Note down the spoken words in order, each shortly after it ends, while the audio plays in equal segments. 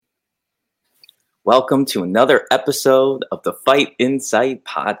Welcome to another episode of the Fight Insight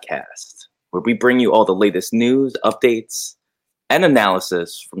podcast, where we bring you all the latest news, updates, and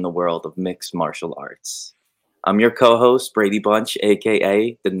analysis from the world of mixed martial arts. I'm your co-host, Brady Bunch,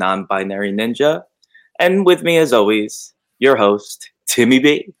 aka the Non-Binary Ninja, and with me, as always, your host, Timmy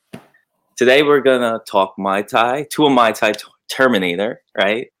B. Today, we're gonna talk Muay Thai to a Muay Thai Terminator,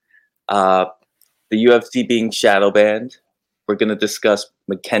 right? The UFC being shadow banned. We're gonna discuss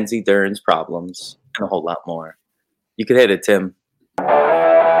Mackenzie Dern's problems and a whole lot more. You can hit it, Tim.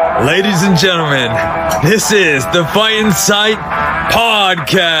 Ladies and gentlemen, this is the Fight Insight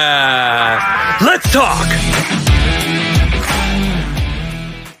podcast. Let's talk.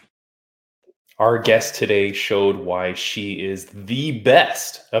 Our guest today showed why she is the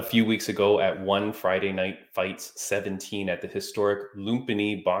best a few weeks ago at One Friday Night Fights 17 at the historic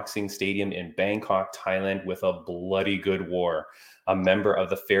Lumpini Boxing Stadium in Bangkok, Thailand, with a bloody good war. A member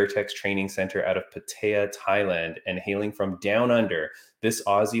of the Fairtex Training Center out of Pattaya, Thailand, and hailing from down under, this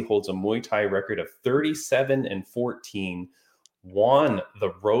Aussie holds a Muay Thai record of 37-14, won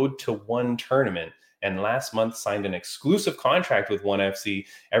the Road to One tournament, and last month signed an exclusive contract with ONE FC.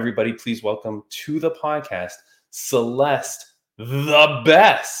 Everybody, please welcome to the podcast, Celest, the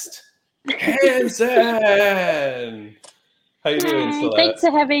best, Hansen. How you doing, Celeste? Thanks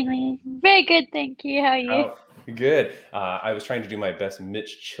for having me. Very good, thank you. How are you? Oh, good. I was trying to do my best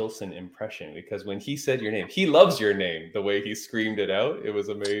Mitch Chilson impression because when he said your name, he loves your name. The way he screamed it out, it was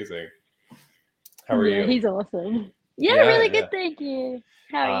amazing. How are you? He's awesome. Yeah, really good, thank you.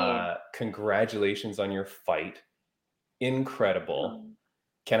 How are you? Congratulations on your fight. Incredible.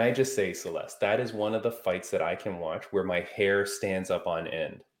 Can I just say, Celeste, that is one of the fights that I can watch where my hair stands up on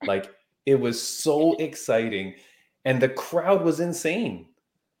end. Like, it was so exciting. And the crowd was insane.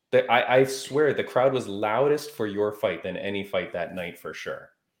 I swear, the crowd was loudest for your fight than any fight that night for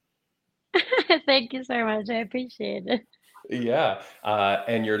sure. Thank you so much. I appreciate it. Yeah.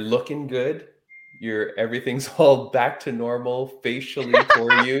 And you're looking good. Everything's all back to normal facially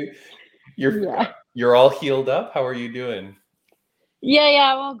for you. You're all healed up. How are you doing?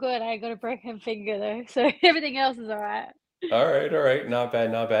 Yeah, I'm all good. I got a broken finger though, so everything else is all right. All right. Not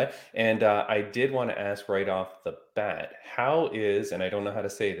bad. And I did want to ask right off the bat, how is, and I don't know how to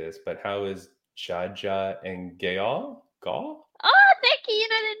say this, but how is Jaja and Gaal? Oh, thank you. You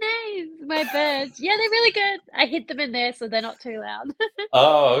know their names. My birds. Yeah, they're really good. I hid them in there so they're not too loud.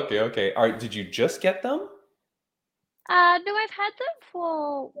 Oh, okay. Did you just get them? No, I've had them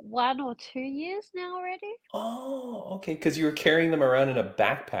for 1 or 2 years now already. Oh, okay. Because you were carrying them around in a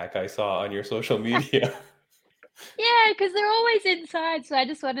backpack I saw on your social media. Yeah, because they're always inside, so I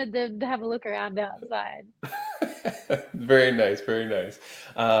just wanted them to have a look around outside. Very nice.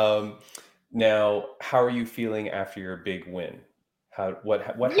 Now, how are you feeling after your big win? What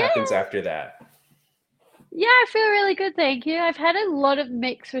happens after that? Yeah, I feel really good, thank you. I've had a lot of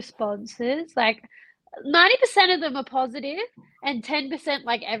mixed responses. Like 90% of them are positive, and 10%,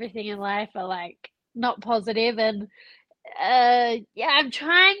 like everything in life, are like not positive. And I'm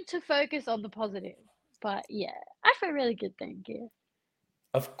trying to focus on the positive. But yeah, I feel really good, thank you.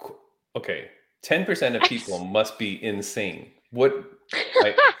 Of course. Okay, 10% of people must be insane. What?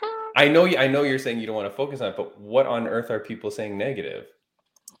 I know you're saying you don't want to focus on it, but what on earth are people saying negative?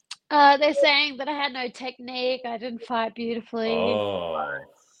 They're saying that I had no technique, I didn't fight beautifully. Oh.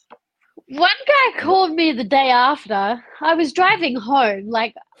 One guy called me the day after. I was driving home,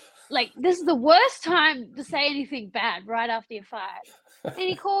 like this is the worst time to say anything bad right after your fight. And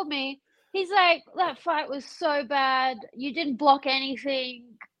he called me. He's like, that fight was so bad. You didn't block anything.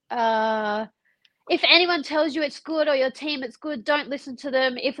 If anyone tells you it's good or your team it's good, don't listen to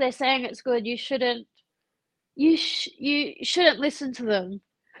them. If they're saying it's good, you shouldn't listen to them.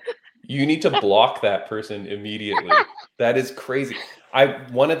 You need to block that person immediately. That is crazy.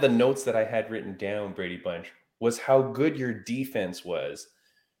 One of the notes that I had written down, Brady Bunch, was how good your defense was,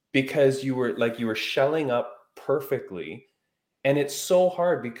 because you were shelling up perfectly. And it's so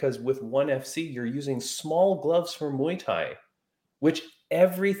hard because with ONE FC, you're using small gloves for Muay Thai, which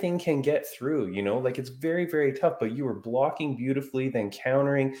everything can get through, like it's very, very tough, but you were blocking beautifully, then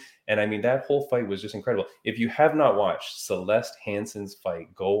countering. And I mean, that whole fight was just incredible. If you have not watched Celeste Hansen's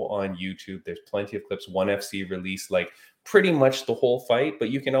fight, go on YouTube. There's plenty of clips. ONE FC released like pretty much the whole fight, but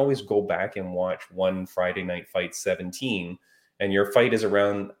you can always go back and watch One Friday Night Fight 17. And your fight is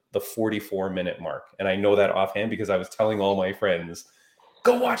around the 44-minute mark. And I know that offhand because I was telling all my friends,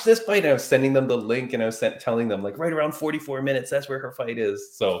 go watch this fight. And I was sending them the link and I was telling them like right around 44 minutes, that's where her fight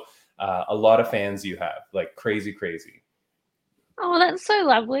is. So a lot of fans you have, like crazy. Oh, that's so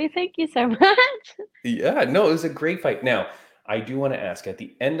lovely. Thank you so much. Yeah, no, it was a great fight. Now, I do want to ask, at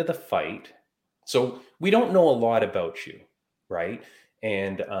the end of the fight, So we don't know a lot about you, right?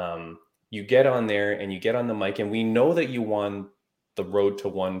 And you get on there and you get on the mic, and we know that you won the Road to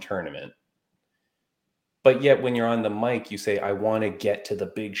One tournament. But yet when you're on the mic, you say, I want to get to the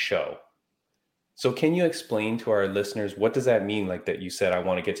big show. So can you explain to our listeners, what does that mean? Like that you said, I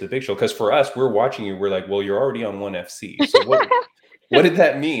want to get to the big show? Because for us, we're watching you. We're like, well, you're already on ONE FC. So what did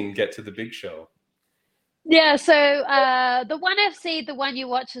that mean, get to the big show? Yeah, so the ONE FC, the one you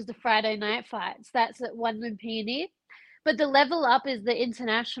watch is the Friday night fights. That's at One Lumpini. But the level up is the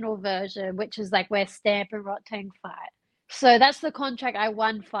international version, which is like where Stamp and Rotang fight. So that's the contract I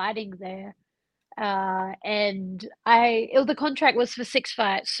won fighting there. And the contract was for 6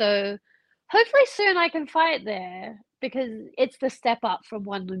 fights. So hopefully soon I can fight there because it's the step up from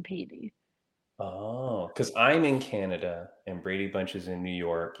One Lumpini. Oh, because I'm in Canada and Brady Bunch is in New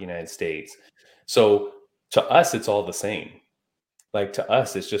York, United States. So to us, it's all the same. Like to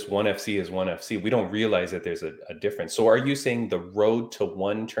us, it's just ONE FC is ONE FC. We don't realize that there's a difference. So are you saying the Road to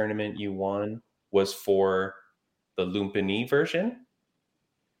One tournament you won was for the Lumpini version?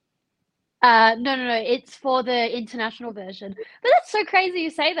 No, it's for the international version. But that's so crazy you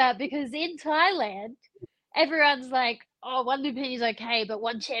say that because in Thailand, everyone's like, oh, One Lumpini is okay, but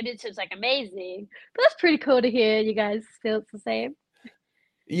One Championship's like amazing. But that's pretty cool to hear you guys feel it's the same.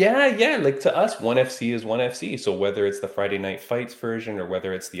 Yeah. Like to us, ONE FC is ONE FC. So whether it's the Friday Night Fights version or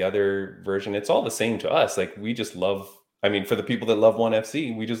whether it's the other version, it's all the same to us. Like we just love, I mean, for the people that love ONE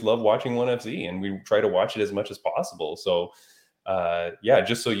FC, we just love watching ONE FC and we try to watch it as much as possible. So yeah,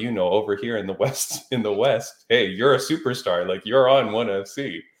 just so you know, over here in the West, hey, you're a superstar. Like you're on ONE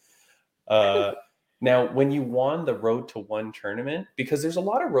FC. Now, when you won the Road to One tournament, because there's a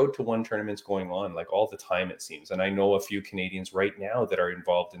lot of Road to One tournaments going on, like all the time, it seems. And I know a few Canadians right now that are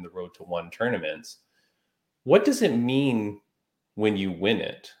involved in the Road to One tournaments. What does it mean when you win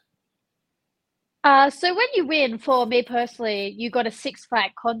it? So when you win, for me personally, you got a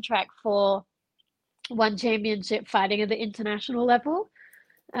 6-fight contract for One Championship fighting at the international level.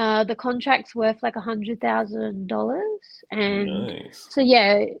 The contract's worth like $100,000, and Nice. so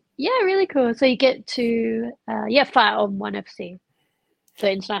yeah, really cool. So you get to fight on ONE FC, the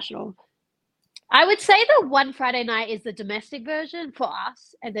international. I would say the one Friday night is the domestic version for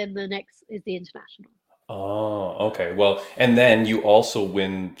us, and then the next is the international. Oh, okay. Well, and then you also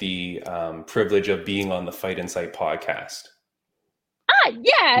win the privilege of being on the Fight Insight podcast. Ah,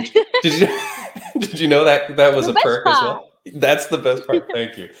 yeah. Did you know that was The a best perk as part. well? That's the best part.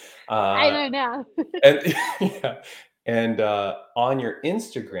 Thank you. I know now. And yeah, and on your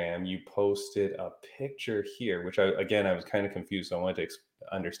Instagram, you posted a picture here, which I was kind of confused, so I wanted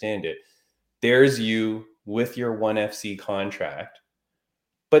to understand it. There's you with your ONE FC contract,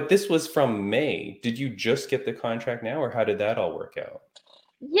 but this was from May. Did you just get the contract now, or how did that all work out?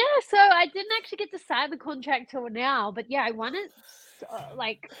 Yeah, so I didn't actually get to sign the contract till now, but yeah, I won it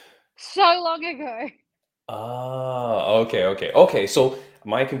so long ago. Oh, okay. So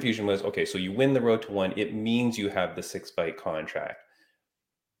my confusion was, okay, so you win the Road to One. It means you have the 6-fight contract,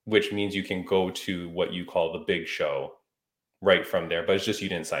 which means you can go to what you call the big show right from there. But it's just you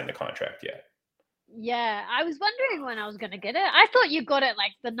didn't sign the contract yet. Yeah, I was wondering when I was going to get it. I thought you got it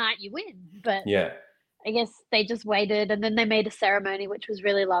like the night you win, but Yeah. I guess they just waited and then they made a ceremony, which was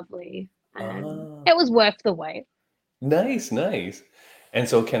really lovely. And it was worth the wait. Nice. And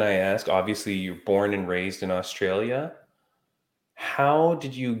so can I ask, obviously you're born and raised in Australia. How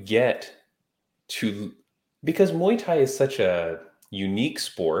did you get to, because Muay Thai is such a unique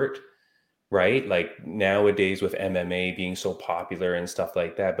sport, right? Like nowadays with MMA being so popular and stuff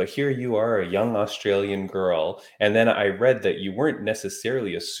like that. But here you are, a young Australian girl. And then I read that you weren't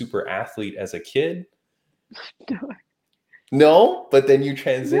necessarily a super athlete as a kid. No, but then you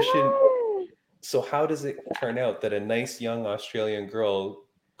transition. No. So how does it turn out that a nice young Australian girl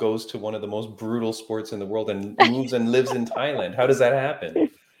goes to one of the most brutal sports in the world and moves and lives in Thailand? How does that happen?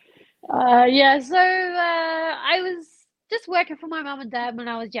 So I was just working for my mum and dad when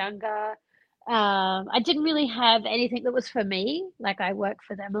I was younger. I didn't really have anything that was for me. Like I worked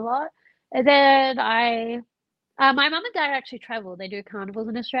for them a lot. And then my mum and dad actually travel. They do carnivals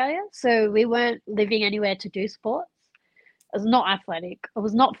in Australia. So we weren't living anywhere to do sports. I was not athletic. I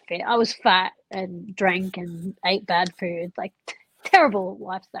was not fit. I was fat and drank and ate bad food, like terrible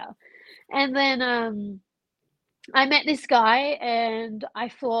lifestyle. And then I met this guy and I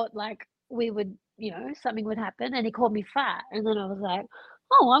thought like we would, something would happen. And he called me fat. And then I was like,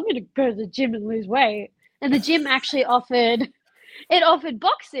 oh, I'm going to go to the gym and lose weight. And the gym actually offered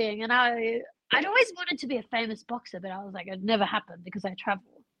boxing. And I'd always wanted to be a famous boxer, but I was like, it never happened because I travel.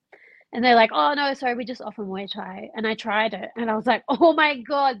 And they're like, oh, no, sorry, we just offer Muay Thai. And I tried it. And I was like, oh, my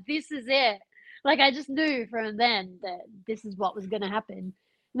God, this is it. Like I just knew from then that this is what was going to happen.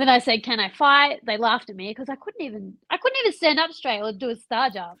 And then I said, "Can I fight?" They laughed at me because I couldn't even stand up straight or do a star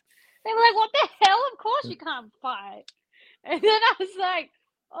jump. They were like, "What the hell? Of course you can't fight." And then I was like,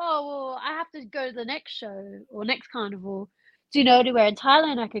 "Oh well, I have to go to the next show or next carnival. Do you know anywhere in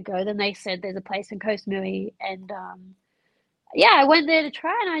Thailand I could go?" Then they said there's a place in Koh Samui, and yeah, I went there to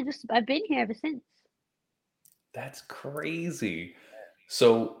try, and I've been here ever since. That's crazy.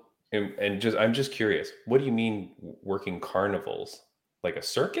 So, I'm just curious, what do you mean working carnivals? Like a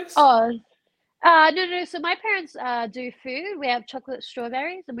circus? Oh, no. So my parents do food. We have chocolate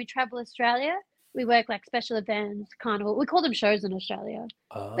strawberries, and we travel Australia. We work like special events, carnival. We call them shows in Australia.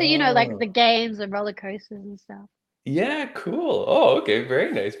 But you know, like Oh, the games and roller coasters and stuff. yeah, cool. Oh, okay,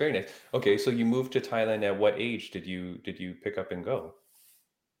 very nice, very nice. Okay, so you moved to Thailand at what age did you pick up and go?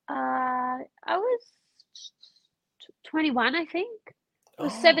 I was 21, I think. It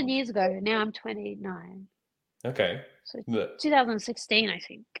was Oh, 7 years ago. Now I'm 29. okay. So The- 2016, I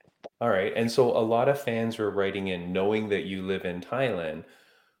think. All right. And so a lot of fans were writing in knowing that you live in Thailand.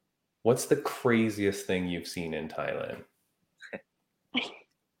 What's the craziest thing you've seen in Thailand?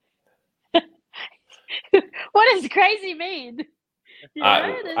 What does crazy mean? You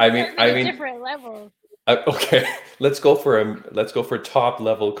know, there's I so mean, many different levels. okay. Let's go for top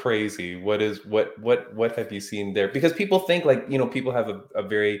level crazy. What have you seen there? Because people think like, people have a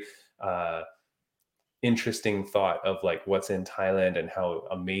very uh interesting thought of like what's in Thailand and how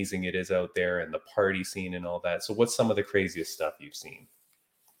amazing it is out there and the party scene and all that. So what's some of the craziest stuff you've seen?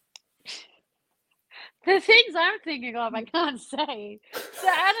 The things I'm thinking of, I can't say. So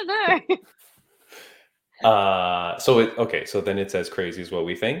I don't know. So then it's as crazy as what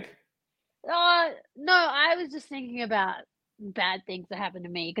we think. No, I was just thinking about bad things that happened to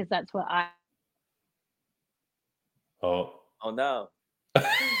me because that's what I. Oh. Oh no.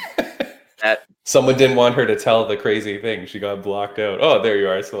 That Someone didn't want her to tell the crazy thing. She got blocked out. Oh, there you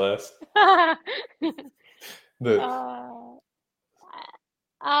are, Celeste. The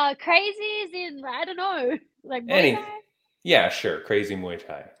Crazy is in, I don't know, like Muay any Thai. Yeah, sure. Crazy Muay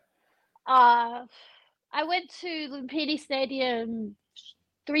Thai. I went to Lumpini Stadium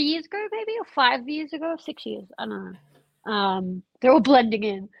 3 years ago, maybe, or 5 years ago, 6 years. I don't know. They're all blending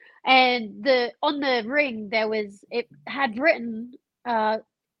in. And on the ring it had written,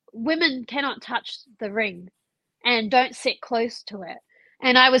 women cannot touch the ring and don't sit close to it.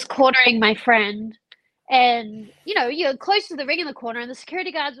 And I was cornering my friend, and you're close to the ring in the corner, and the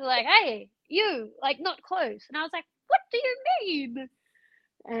security guards were like, "Hey, you, like, not close." And I was like, "What do you mean?"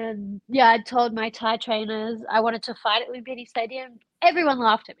 And yeah, I told my Thai trainers I wanted to fight at Lumpini Stadium. Everyone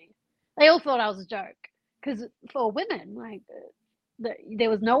laughed at me. They all thought I was a joke because for women, like, there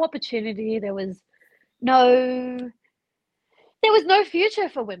was no opportunity. No, there was no future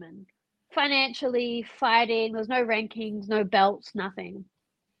for women financially fighting. There was no rankings, no belts, nothing.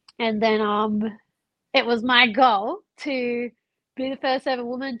 And then it was my goal to be the first ever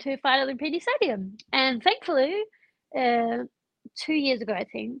woman to fight at Lumpini Stadium. And thankfully, 2 years ago, I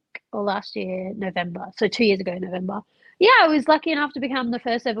think, or last year, November. So 2 years ago, November. Yeah, I was lucky enough to become the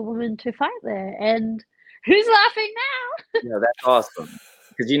first ever woman to fight there. And who's laughing now? Yeah, that's awesome.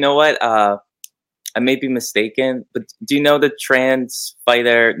 Because you know what? I may be mistaken, but do you know the trans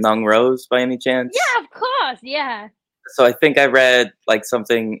fighter Nung Rose by any chance? Yeah, of course. Yeah. So I think I read like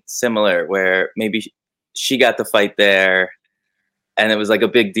something similar where maybe she got to fight there, and it was like a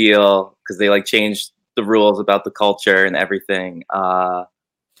big deal because they like changed the rules about the culture and everything.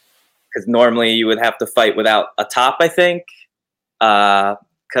 Because normally you would have to fight without a top, I think,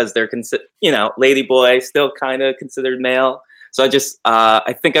 because they're lady boy still kind of considered male. So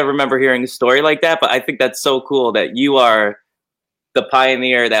I think I remember hearing a story like that, but I think that's so cool that you are the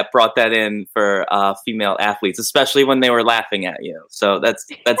pioneer that brought that in for female athletes, especially when they were laughing at you. So that's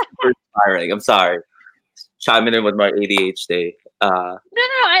super inspiring. I'm sorry, chiming in with my ADHD. No,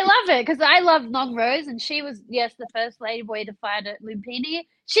 I love it because I love Nong Rose, and she was, yes, the first ladyboy to fight at Lumpini.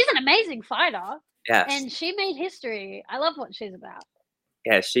 She's an amazing fighter, Yes, and she made history. I love what she's about.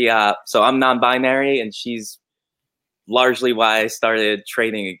 yeah. So I'm non-binary, and she's largely why I started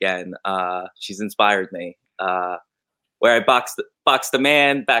training again. She's inspired me. Where I boxed a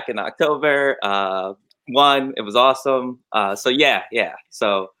man back in October. Won. It was awesome. So yeah.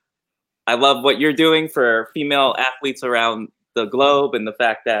 So I love what you're doing for female athletes around the globe, and the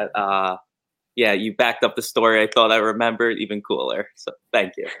fact that you backed up the story I thought I remembered even cooler. So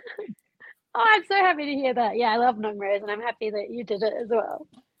thank you. Oh, I'm so happy to hear that. Yeah, I love Nong Rose, and I'm happy that you did it as well.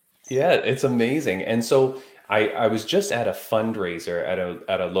 Yeah, it's amazing. And so I was just at a fundraiser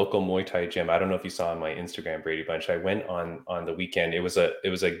at a local Muay Thai gym. I don't know if you saw on my Instagram, Brady Bunch. I went on the weekend. It was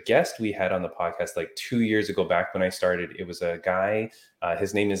a guest we had on the podcast like 2 years ago, back when I started. It was a guy.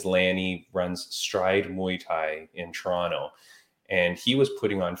 His name is Lanny. Runs Stride Muay Thai in Toronto, and he was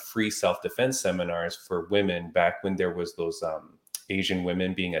putting on free self-defense seminars for women back when there was those Asian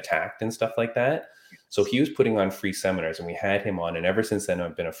women being attacked and stuff like that. So he was putting on free seminars, and we had him on. And ever since then,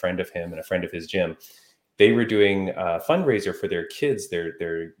 I've been a friend of him and a friend of his gym. They were doing a fundraiser for their kids,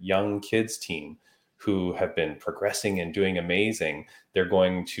 their young kids team, who have been progressing and doing amazing. They're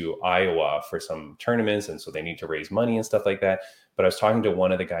going to Iowa for some tournaments, and so they need to raise money and stuff like that. But I was talking to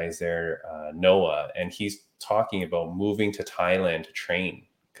one of the guys there, Noah, and he's talking about moving to Thailand to train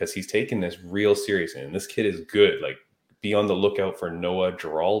because he's taking this real seriously. And this kid is good. Like, be on the lookout for Noah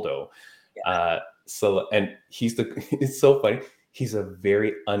Giraldo. Yeah. And it's so funny. He's a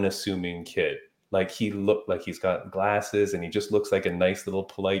very unassuming kid. Like, he looked like he's got glasses and he just looks like a nice little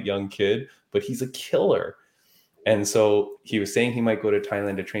polite young kid, but he's a killer. And so he was saying he might go to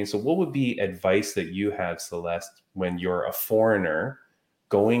Thailand to train. So what would be advice that you have, Celeste, when you're a foreigner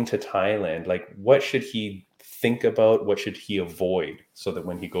going to Thailand? Like, what should he think about? What should he avoid so that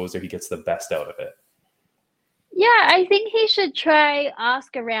when he goes there, he gets the best out of it? Yeah, I think he should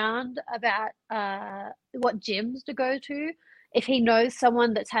ask around about what gyms to go to. If he knows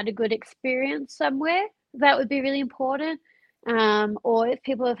someone that's had a good experience somewhere, that would be really important. Or if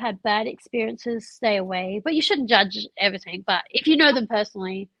people have had bad experiences, stay away. But you shouldn't judge everything. But if you know them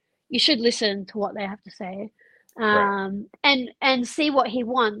personally, you should listen to what they have to say. Right. And see what he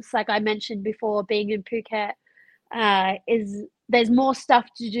wants. Like I mentioned before, being in Phuket, there's more stuff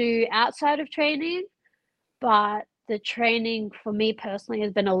to do outside of training, but the training for me personally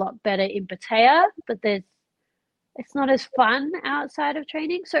has been a lot better in Pattaya, but it's not as fun outside of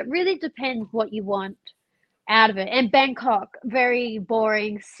training. So it really depends what you want out of it. And Bangkok, very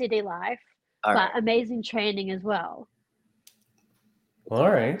boring city life, but amazing training as well.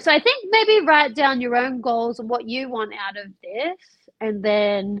 All right. So I think maybe write down your own goals and what you want out of this, and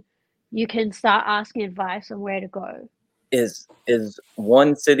then you can start asking advice on where to go. Is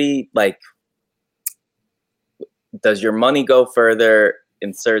one city, like, does your money go further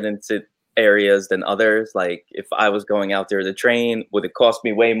in certain areas than others? Like, if I was going out there to train, would it cost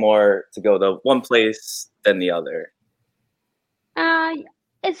me way more to go to one place than the other?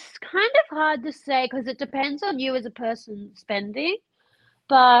 It's kind of hard to say because it depends on you as a person spending.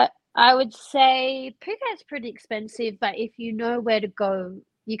 But I would say Phuket's pretty expensive, but if you know where to go,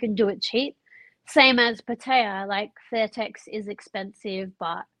 you can do it cheap. Same as Pattaya, like Fairtex is expensive,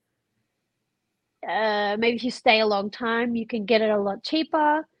 but maybe if you stay a long time, you can get it a lot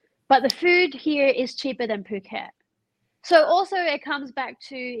cheaper. But the food here is cheaper than Phuket. So also it comes back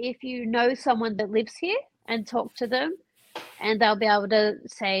to if you know someone that lives here and talk to them, and they'll be able to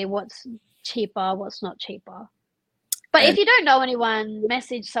say what's cheaper, what's not cheaper. But if you don't know anyone,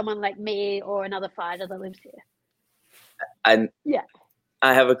 message someone like me or another fighter that lives here. And yeah,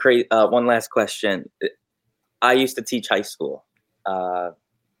 I have one last question. I used to teach high school.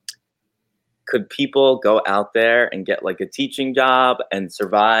 Could people go out there and get like a teaching job and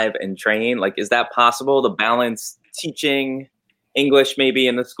survive and train? Like, is that possible to balance teaching English maybe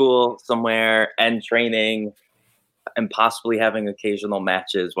in the school somewhere and training and possibly having occasional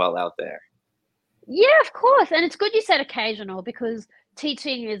matches while out there? Yeah, of course. And it's good you said occasional because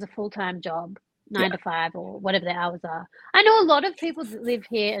teaching is a full-time job, 9 to 5 or whatever the hours are. I know a lot of people that live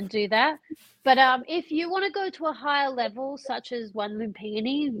here and do that. But if you want to go to a higher level, such as one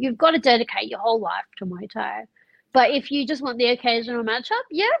Lumpini, you've got to dedicate your whole life to Muay Thai. But if you just want the occasional matchup,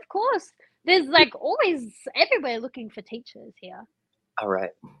 yeah, of course. There's like always everywhere looking for teachers here. All right,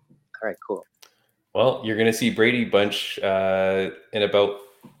 cool. Well, you're going to see Brady Bunch in about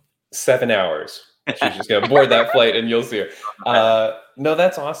 7 hours. She's just going to board that flight and you'll see her. No,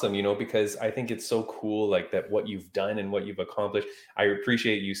 that's awesome, because I think it's so cool, like that what you've done and what you've accomplished. I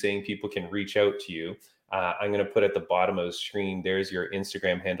appreciate you saying people can reach out to you. I'm going to put at the bottom of the screen, there's your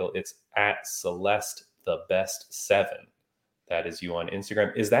Instagram handle. It's at Celest the Best 7. That is you on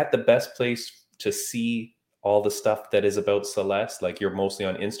Instagram. Is that the best place to see all the stuff that is about Celeste? Like, you're mostly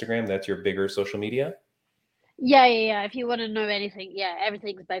on Instagram? That's your bigger social media? Yeah. If you want to know anything,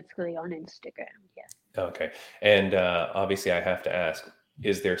 everything's basically on Instagram. Yeah. Okay. And obviously, I have to ask: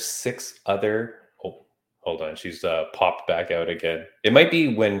 is there 6 other? Oh, hold on. She's popped back out again. It might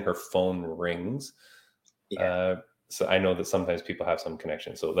be when her phone rings. Yeah. So I know that sometimes people have some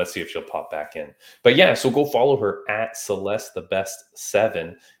connection. So let's see if she'll pop back in. But yeah, so go follow her at Celeste the Best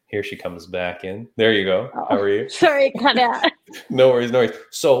 7. Here she comes back in. There you go. How are you? Sorry, it cut out. No worries.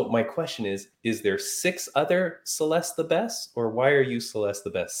 So my question is there 6 other Celeste the Best, or why are you Celeste the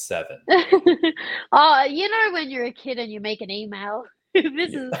Best 7? Oh, you know when you're a kid and you make an email?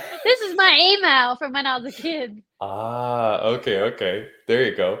 This is my email from when I was a kid. Okay. There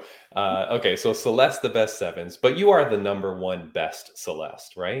you go. Okay, so Celeste the Best 7s, but you are the number 1 best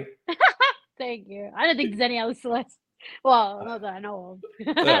Celeste, right? Thank you. I don't think there's any other Celeste. Well, not that I know of.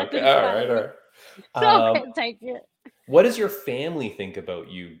 Okay, all right. So I'll take it. What does your family think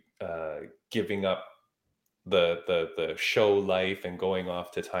about you giving up the show life and going off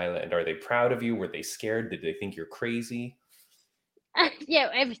to Thailand? Are they proud of you? Were they scared? Did they think you're crazy? Yeah,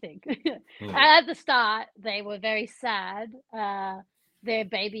 everything. At the start, they were very sad. Their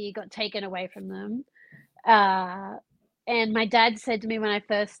baby got taken away from them. And my dad said to me when I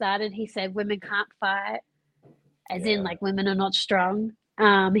first started, he said, women can't fight, as in like women are not strong.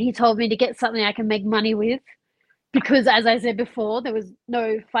 He told me to get something I can make money with, because as I said before, there was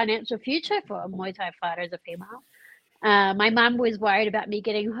no financial future for a Muay Thai fighter as a female. My mum was worried about me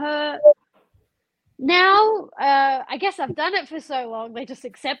getting hurt. Now, I guess I've done it for so long, they just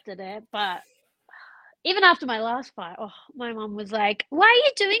accepted it. But even after my last fight, my mum was like, why are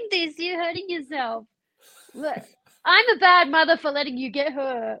you doing this? You're hurting yourself. Look, I'm a bad mother for letting you get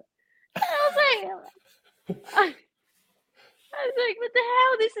hurt. And I was like, what the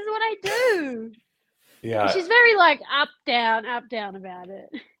hell? This is what I do. Yeah. And she's very like up, down about it.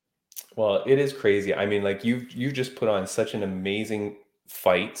 Well, it is crazy. I mean, like you just put on such an amazing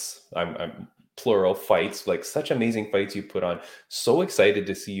fights. I'm plural fights, like such amazing fights you put on. So excited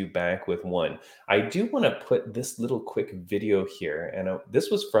to see you back with one. I do want to put this little quick video here, and this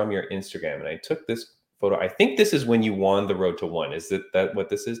was from your Instagram, and I took this photo. I think this is when you won the road to one. Is that what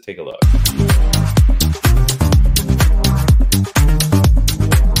this is? Take a look.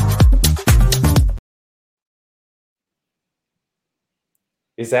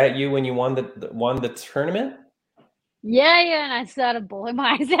 Is that you when you won the tournament? Yeah, and I started bawling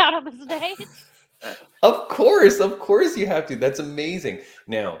my eyes out on the stage. Of course you have to. That's amazing.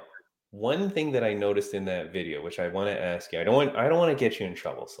 Now, one thing that I noticed in that video, which I want to ask you, I don't want to get you in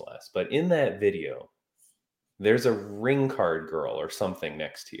trouble, Celeste, but in that video, there's a ring card girl or something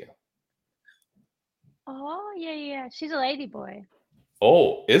next to you. Oh, yeah. She's a lady boy.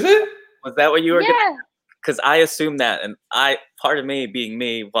 Oh, is it? Was that what you were? Yeah. Because I assumed that, and part of me, being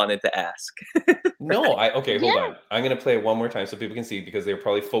me, wanted to ask. No, okay, hold on. I'm going to play it one more time so people can see, because they're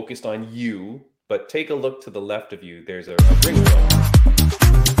probably focused on you. But take a look to the left of you. There's a ring girl.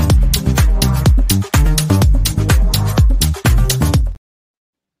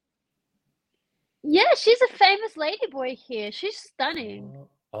 Yeah, she's a famous ladyboy here. She's stunning.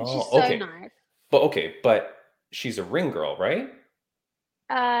 And she's so nice. But she's a ring girl, right?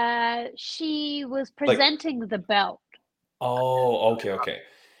 She was presenting the belt. Oh, okay.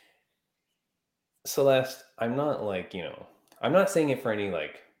 Celeste, I'm not I'm not saying it for any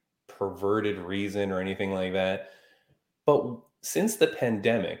perverted reason or anything like that. But since the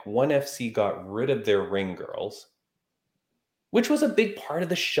pandemic, ONE FC got rid of their ring girls, which was a big part of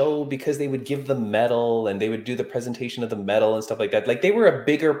the show because they would give the medal and they would do the presentation of the medal and stuff like that. Like, they were a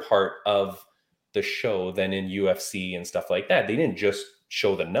bigger part of the show than in UFC and stuff like that. They didn't just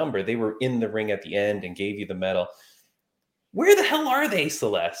show the number. They were in the ring at the end and gave you the medal. Where the hell are they,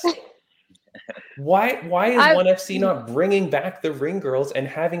 Celeste? Why is ONE FC not bringing back the ring girls and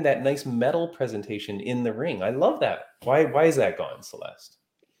having that nice medal presentation in the ring? I love that. Why is that gone, Celeste?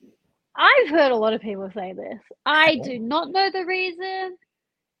 I've heard a lot of people say this. I do not know the reason.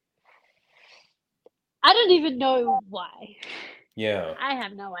 I don't even know why. Yeah. I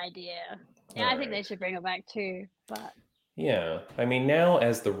have no idea. Yeah, I think they should bring it back too. But yeah, I mean, now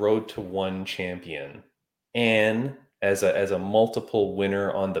as the Road to One champion and as a multiple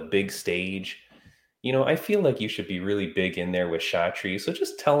winner on the big stage, I feel like you should be really big in there with Shatri. So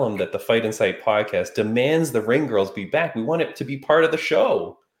just tell them that the Fight Insight podcast demands the ring girls be back. We want it to be part of the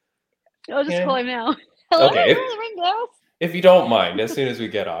show. I'll just call him now. Hello, okay. ring girls. If you don't mind, as soon as we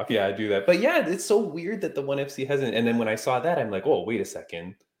get off, I do that. But yeah, it's so weird that the ONE FC hasn't. And then when I saw that, I'm like, oh, wait a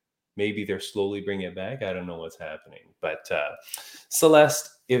second. Maybe they're slowly bringing it back. I don't know what's happening. But Celeste,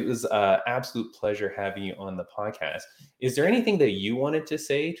 it was an absolute pleasure having you on the podcast. Is there anything that you wanted to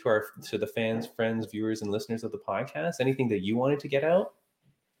say to the fans, friends, viewers, and listeners of the podcast? Anything that you wanted to get out?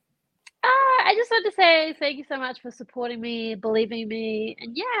 I just want to say thank you so much for supporting me, believing me.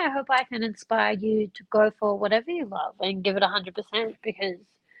 And I hope I can inspire you to go for whatever you love and give it 100%, because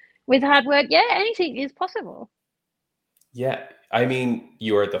with hard work, anything is possible. Yeah. I mean,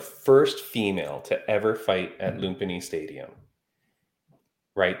 you are the first female to ever fight at Lumpini Stadium.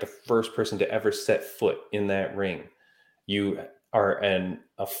 right? The first person to ever set foot in that ring. You are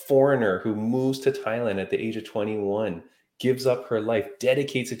a foreigner who moves to Thailand at the age of 21, gives up her life,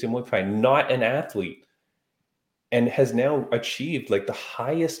 dedicates it to Muay Thai, not an athlete, and has now achieved like the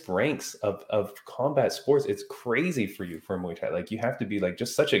highest ranks of combat sports. It's crazy for you for Muay Thai. Like you have to be like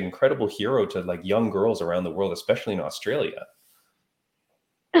just such an incredible hero to like young girls around the world, especially in Australia.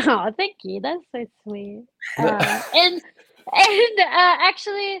 Oh, thank you. That's so sweet. And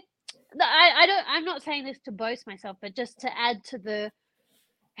actually, I'm not saying this to boast myself, but just to add to the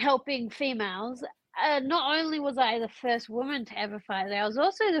helping females. Not only was I the first woman to ever fight there, I was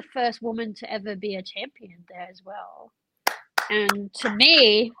also the first woman to ever be a champion there as well. And to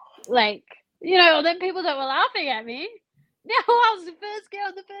me, like, then people that were laughing at me, now I was the first girl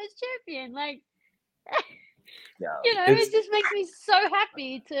and the first champion. Like, it just makes me so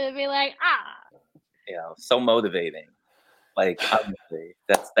happy to be like, so motivating. Like, obviously,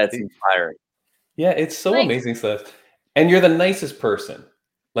 that's inspiring. Yeah, it's so amazing, Celeste. And you're the nicest person.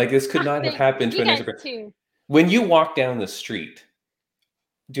 Like, this could not have happened to a nicer person. When you walk down the street,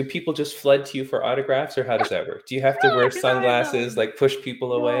 do people just flood to you for autographs, or how does that work? Do you have to wear sunglasses, like push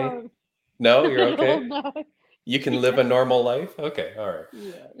people away? No, you're okay? No. You can live a normal life? Okay, all right.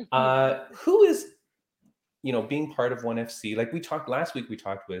 Yeah. Who is, being part of 1FC? Like last week, we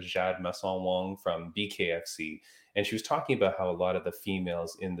talked with Jade Masson Wong from BKFC, and she was talking about how a lot of the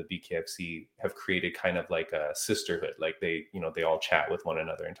females in the BKFC have created kind of like a sisterhood. Like they all chat with one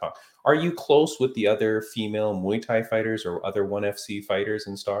another and talk. Are you close with the other female Muay Thai fighters or other 1FC fighters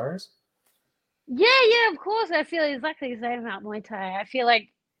and stars? Yeah, of course. I feel exactly the same about Muay Thai. I feel like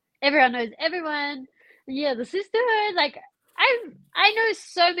everyone knows everyone. Yeah, the sisterhood. Like I know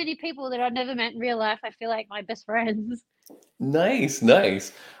so many people that I've never met in real life. I feel like my best friends. Nice.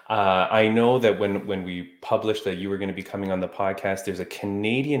 I know that when we published that you were going to be coming on the podcast, there's a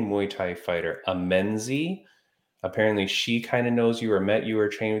Canadian Muay Thai fighter, Mackenzie. Apparently, she kind of knows you or met you or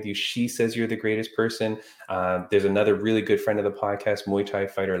trained with you. She says you're the greatest person. There's another really good friend of the podcast, Muay Thai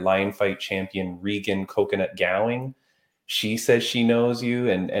fighter, Lion Fight champion, Regan Coconut Gowing. She says she knows you,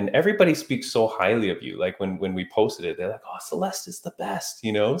 and everybody speaks so highly of you. Like when we posted it, they're like, "Oh, Celeste is the best,"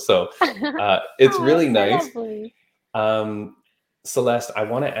 So it's really nice. Celeste, I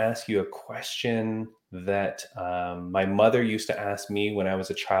want to ask you a question that my mother used to ask me when I was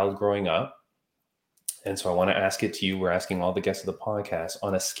a child growing up. And so I want to ask it to you. We're asking all the guests of the podcast.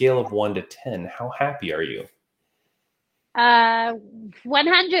 On a scale of 1 to 10, how happy are you?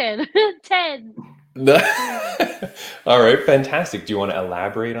 100. 10. All right, fantastic. Do you want to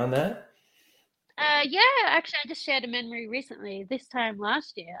elaborate on that? Yeah, actually, I just shared a memory recently. This time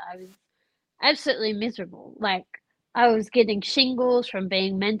last year, I was absolutely miserable. Like, I was getting shingles from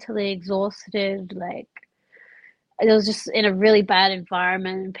being mentally exhausted. Like, it was just in a really bad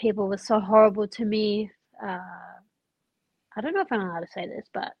environment, and people were so horrible to me. I don't know if I'm allowed to say this,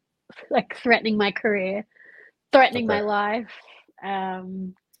 but like threatening my career, threatening my life.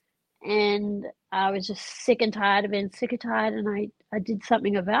 And I was just sick and tired of being sick and tired, and I did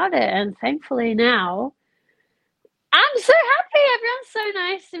something about it. And thankfully now I'm so happy. Everyone's so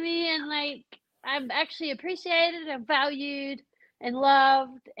nice to me, and like I'm actually appreciated and valued and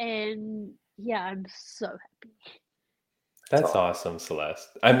loved, and yeah, I'm so happy. That's awesome,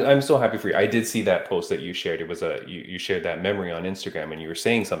 Celeste. I'm so happy for you. I did see that post that you shared. It was you shared that memory on Instagram, and you were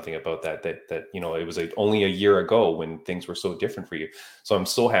saying something about that it was only a year ago when things were so different for you. So I'm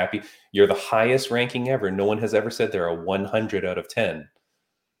so happy. You're the highest ranking ever. No one has ever said they're a 100 out of 10.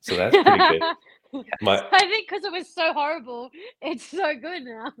 So that's pretty good. I think because it was so horrible, it's so good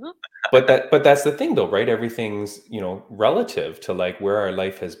now. But that's the thing though, right? Everything's, relative to like where our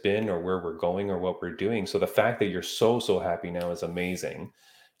life has been or where we're going or what we're doing. So the fact that you're so happy now is amazing.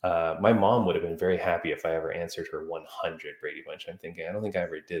 My mom would have been very happy if I ever answered her 100, Brady Bunch. I'm thinking, I don't think I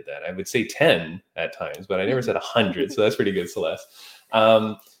ever did that. I would say 10 at times, but I never said 100. So that's pretty good, Celeste.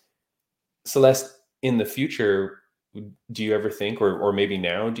 Celeste, in the future, do you ever think, or maybe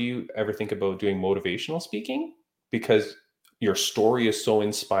now, do you ever think about doing motivational speaking? Because your story is so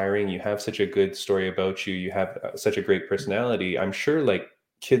inspiring. You have such a good story about you. You have such a great personality. I'm sure like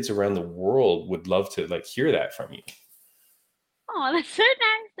kids around the world would love to like hear that from you. Oh, that's so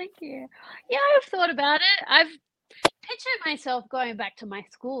nice. Thank you. Yeah, I've thought about it. I've pictured myself going back to my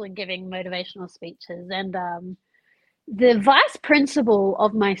school and giving motivational speeches. And the vice principal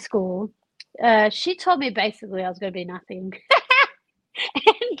of my school, she told me basically I was going to be nothing.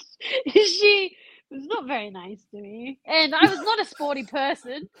 And she was not very nice to me. And I was not a sporty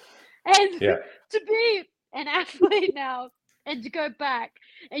person. And to be an athlete now and to go back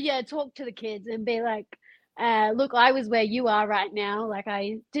and talk to the kids and be like, Look, I was where you are right now. Like,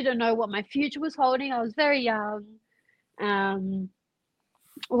 I didn't know what my future was holding. I was very young. I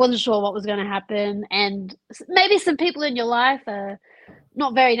wasn't sure what was going to happen. And maybe some people in your life are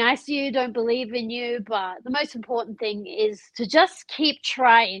not very nice to you, don't believe in you. But the most important thing is to just keep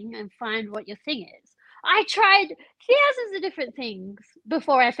trying and find what your thing is. I tried thousands of different things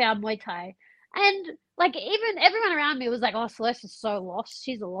before I found Muay Thai. And like, even everyone around me was like, oh, Celeste is so lost.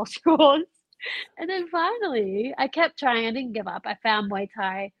 She's a lost cause. And then finally, I kept trying. I didn't give up. I found Muay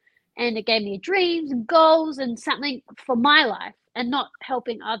Thai, and it gave me dreams and goals and something for my life, and not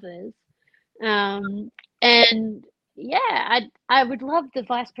helping others. And yeah, I would love the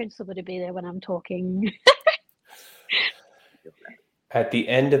vice principal to be there when I'm talking. At the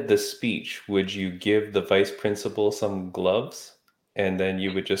end of the speech, would you give the vice principal some gloves, and then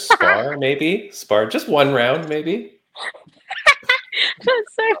you would just spar, maybe spar just one round, maybe?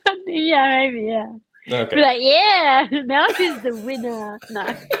 That's so funny. Yeah, maybe. Yeah. Okay. Be like, yeah, now she's the winner.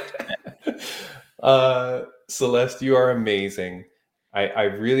 No. Celeste, you are amazing. I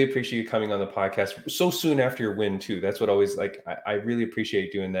really appreciate you coming on the podcast so soon after your win too. That's what always like, I really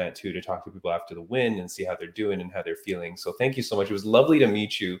appreciate doing that too, to talk to people after the win and see how they're doing and how they're feeling. So thank you so much. It was lovely to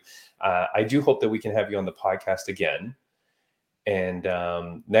meet you. I do hope that we can have you on the podcast again. And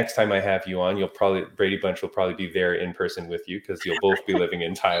next time I have you on, Brady Bunch will probably be there in person with you, because you'll both be living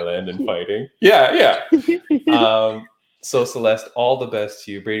in Thailand and fighting. Yeah. So Celeste, all the best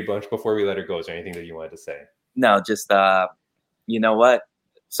to you. Brady Bunch, before we let her go, is there anything that you wanted to say? No, just you know what?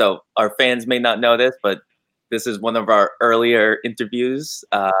 So our fans may not know this, but this is one of our earlier interviews.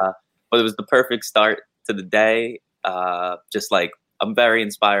 But it was the perfect start to the day. Just like, I'm very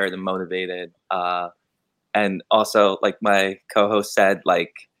inspired and motivated. And also, like my co-host said,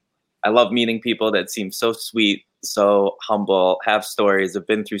 like, I love meeting people that seem so sweet, so humble, have stories, have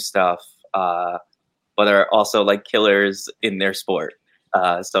been through stuff, but are also like killers in their sport.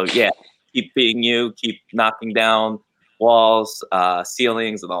 So yeah, keep being you, keep knocking down walls,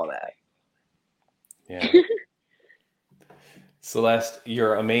 ceilings, and all that. Yeah. Celeste,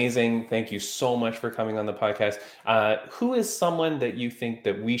 you're amazing. Thank you so much for coming on the podcast. Who is someone that you think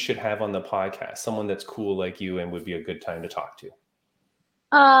that we should have on the podcast? Someone that's cool like you and would be a good time to talk to?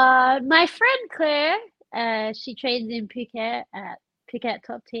 My friend Claire, she trains in Phuket at Phuket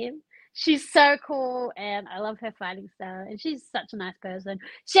Top Team. She's so cool, and I love her fighting style, and she's such a nice person.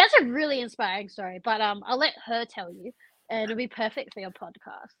 She has a really inspiring story, but I'll let her tell you, and it'll be perfect for your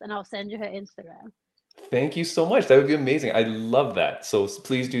podcast, and I'll send you her Instagram. Thank you so much. That would be amazing. I love that. So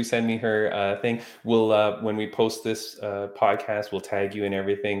please do send me her thing. We'll when we post this podcast, we'll tag you and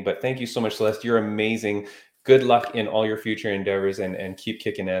everything. But thank you so much, Celeste. You're amazing. Good luck in all your future endeavors, and keep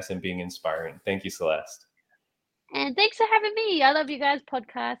kicking ass and being inspiring. Thank you, Celeste. And thanks for having me. I love you guys'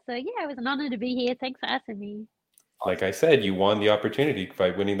 podcast. So yeah, it was an honor to be here. Thanks for asking me. Like I said, you won the opportunity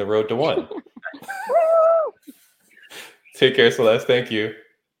by winning the Road to One. Take care, Celeste. Thank you.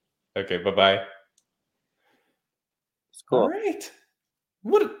 Okay, bye-bye. Cool. All right.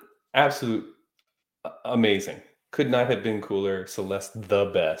 What an absolute amazing. Could not have been cooler. Celeste,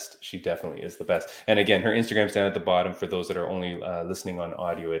 the best. She definitely is the best. And again, her Instagram's down at the bottom. For those that are only listening on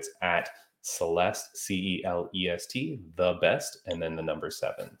audio, it's at Celest, Celest, the best, and then the number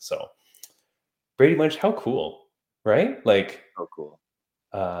 7. So Brady Bunch, how cool, right? Like, so cool.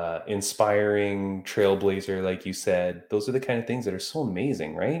 Inspiring, trailblazer, like you said. Those are the kind of things that are so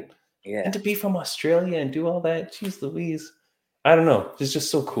amazing, right? Yeah. And to be from Australia and do all that, geez Louise. I don't know. It's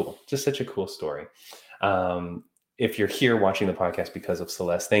just so cool. Just such a cool story. If you're here watching the podcast because of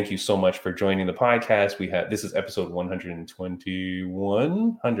Celeste, thank you so much for joining the podcast. This is episode 121,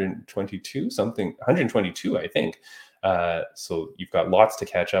 122, something, 122, I think. So you've got lots to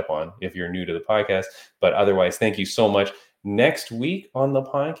catch up on if you're new to the podcast. But otherwise, thank you so much. Next week on the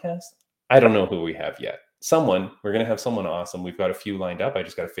podcast, I don't know who we have yet. We're going to have someone awesome. We've got a few lined up. I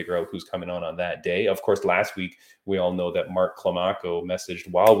just got to figure out who's coming on that day. Of course, last week, we all know that Mark Klamaco messaged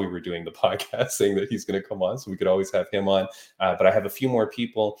while we were doing the podcast saying that he's going to come on, so we could always have him on. But I have a few more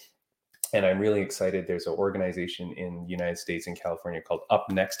people, and I'm really excited. There's an organization in the United States and California called Up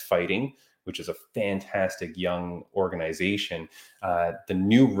Next Fighting, which is a fantastic young organization. The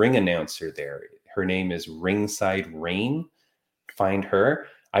new ring announcer there, her name is Ringside Rain. Find her.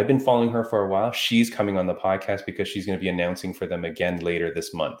 I've been following her for a while. She's coming on the podcast because she's going to be announcing for them again later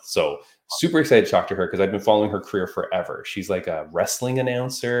this month. So super excited to talk to her because I've been following her career forever. She's like a wrestling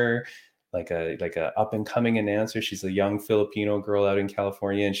announcer, like a up and coming announcer. She's a young Filipino girl out in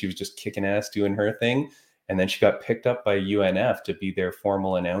California, and she was just kicking ass doing her thing. And then she got picked up by UNF to be their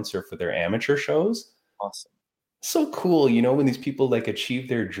formal announcer for their amateur shows. Awesome. So cool, when these people like achieve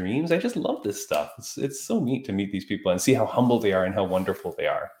their dreams. I just love this stuff. It's so neat to meet these people and see how humble they are and how wonderful they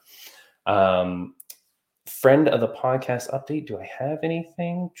are. Friend of the podcast update. Do I have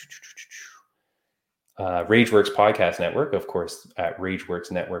anything? Rageworks Podcast Network, of course, at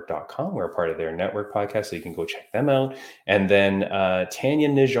rageworksnetwork.com. We're a part of their network podcast, so you can go check them out. And then Tanya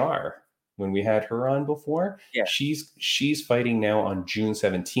Najjar, when we had her on before, she's fighting now on June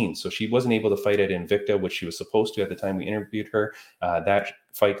 17th. So she wasn't able to fight at Invicta, which she was supposed to at the time we interviewed her. That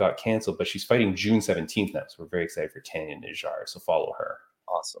fight got canceled, but she's fighting June 17th now. So we're very excited for Tanya Najjar. So follow her.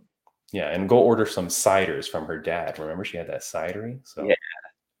 Awesome. Yeah, and go order some ciders from her dad. Remember, she had that cidery? So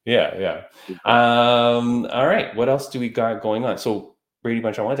yeah. All right. What else do we got going on? So, Brady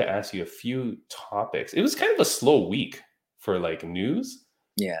Bunch, I wanted to ask you a few topics. It was kind of a slow week for like news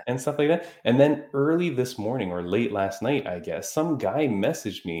and stuff like that. And then early this morning or late last night, I guess, some guy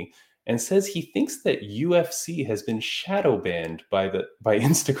messaged me and says he thinks that UFC has been shadow banned by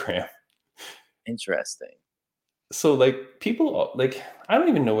Instagram. Interesting. So like people like, I don't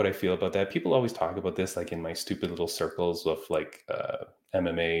even know what I feel about that. People always talk about this like in my stupid little circles of like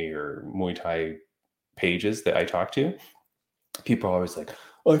MMA or Muay Thai pages that I talk to. People are always like,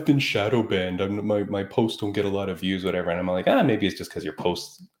 I've been shadow banned. My posts don't get a lot of views, whatever. And I'm like, maybe it's just because your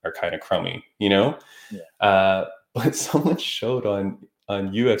posts are kind of crummy, But someone showed on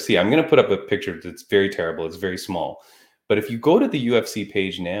UFC. I'm going to put up a picture that's very terrible. It's very small. But if you go to the UFC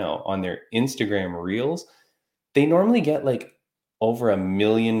page now on their Instagram Reels, they normally get like over 1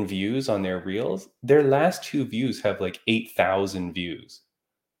 million views on their Reels. Their last 2 views have like 8,000 views.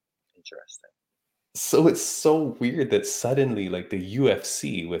 Interesting. So it's so weird that suddenly like the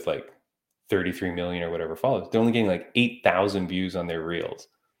UFC with like 33 million or whatever followers, they're only getting like 8,000 views on their Reels.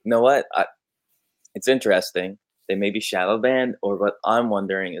 You know what? It's interesting. They may be shadow banned, or what I'm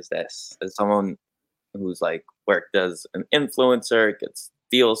wondering is this: as someone who's like worked as an influencer, gets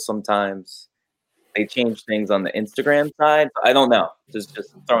deals sometimes, they change things on the Instagram side. I don't know. Just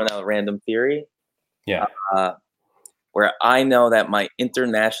throwing out a random theory. Yeah. Where I know that my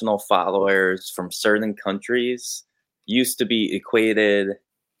international followers from certain countries used to be equated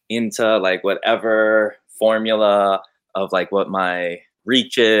into like whatever formula of like what my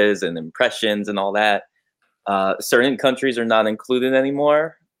reaches and impressions and all that. Certain countries are not included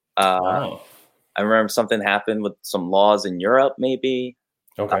anymore. Wow. I remember something happened with some laws in Europe, maybe.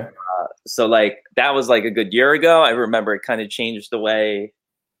 Okay. So like that was like a good year ago. I remember it kind of changed the way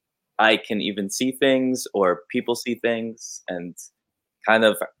I can even see things or people see things, and kind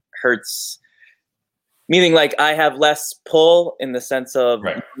of hurts. Meaning like I have less pull in the sense of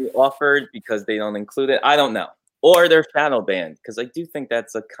offered because they don't include it. I don't know. Or they're shadow banned, because I do think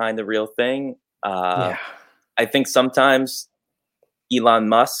that's a kind of real thing. I think sometimes Elon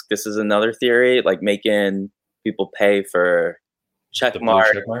Musk, this is another theory, like making people pay for check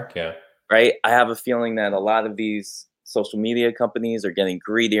mark, right? I have a feeling that a lot of these social media companies are getting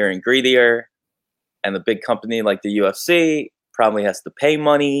greedier and greedier, and the big company like the UFC probably has to pay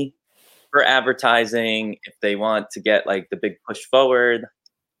money for advertising if they want to get like the big push forward.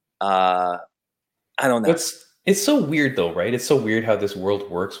 I don't know. It's so weird though, right? It's so weird how this world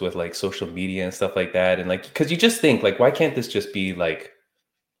works with like social media and stuff like that. And like, because you just think like, why can't this just be like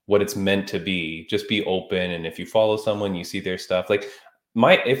what it's meant to be? Just be open. And if you follow someone, you see their stuff. Like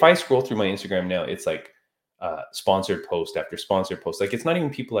if I scroll through my Instagram now, it's like sponsored post after sponsored post. Like it's not even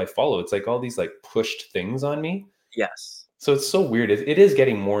people I follow. It's like all these like pushed things on me. Yes. So it's so weird. It is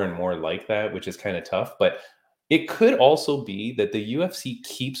getting more and more like that, which is kind of tough. But it could also be that the UFC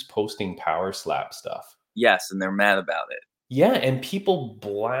keeps posting power slap stuff. Yes, and they're mad about it. Yeah, and people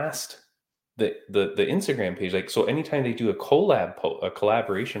blast the Instagram page. Like, so anytime they do a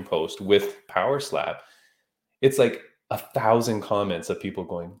collaboration post with Power Slap, it's like 1,000 comments of people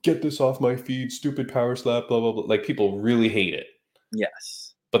going, "Get this off my feed, stupid Power Slap, blah blah blah." Like people really hate it.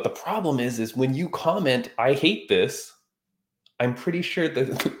 Yes. But the problem is when you comment, "I hate this," I'm pretty sure that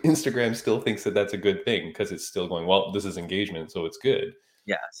Instagram still thinks that that's a good thing because it's still going, well, this is engagement, so it's good.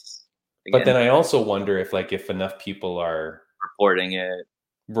 Yes. Again, but then I also wonder if enough people are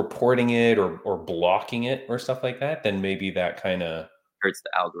reporting it or blocking it or stuff like that, then maybe that kind of hurts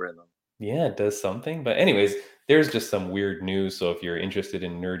the algorithm. Yeah, it does something. But anyways, there's just some weird news. So if you're interested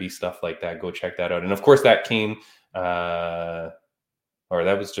in nerdy stuff like that, go check that out. And of course that came, or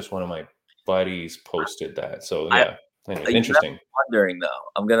that was just one of my buddies posted that. So yeah, anyway, interesting. I'm wondering though,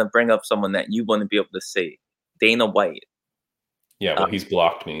 I'm going to bring up someone that you wouldn't be able to see. Dana White. Yeah, well, he's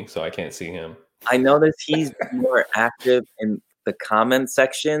blocked me, so I can't see him. I noticed he's more active in the comment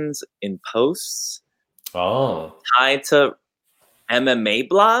sections in posts. Oh. Tied to MMA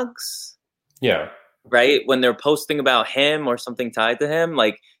blogs. Yeah. right? When they're posting about him or something tied to him,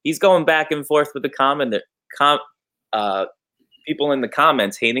 like he's going back and forth with the people in the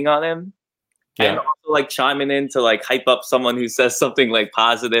comments hating on him, and also like chiming in to like hype up someone who says something like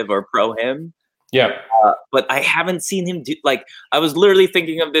positive or pro him. Yeah. But I haven't seen him do, like, I was literally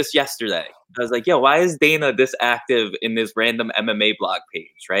thinking of this yesterday. I was like, yo, why is Dana this active in this random MMA blog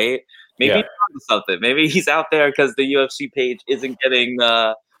page, right? Maybe he's on to something. Maybe he's out there because the UFC page isn't getting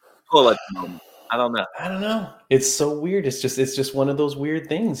pull at the moment. I don't know. I don't know. It's so weird. It's just one of those weird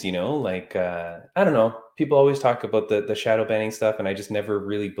things, you know? Like, I don't know. People always talk about the shadow banning stuff, and I just never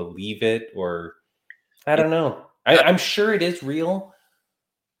really believe it, or I don't know. I'm sure it is real,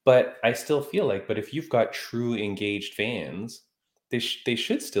 but I still feel like, but if you've got true engaged fans, they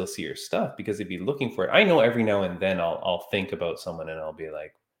should still see your stuff because they'd be looking for it. I know every now and then I'll think about someone and I'll be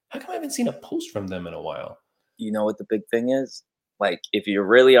like, how come I haven't seen a post from them in a while? You know what the big thing is? Like, if you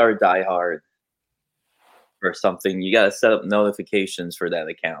really are diehard or something, you got to set up notifications for that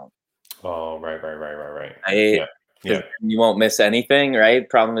account. Oh, right. Yeah. You won't miss anything, right?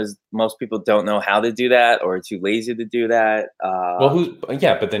 Problem is, most people don't know how to do that or are too lazy to do that.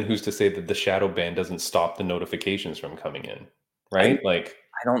 But then who's to say that the shadow ban doesn't stop the notifications from coming in, right? I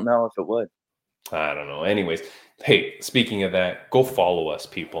don't know if it would. I don't know. Anyways, hey, speaking of that, go follow us,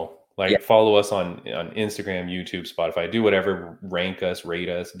 people. Follow us on Instagram, YouTube, Spotify. Do whatever, rank us, rate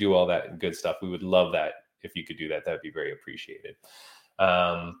us, do all that good stuff. We would love that if you could do that. That would be very appreciated.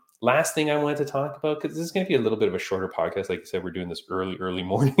 Last thing I wanted to talk about, because this is going to be a little bit of a shorter podcast. Like I said, we're doing this early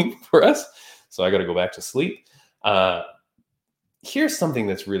morning for us. So I got to go back to sleep. Here's something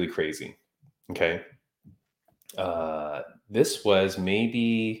that's really crazy. Okay. This was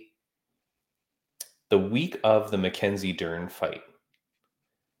maybe the week of the Mackenzie Dern fight.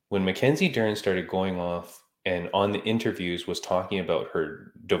 When Mackenzie Dern started going off and on the interviews was talking about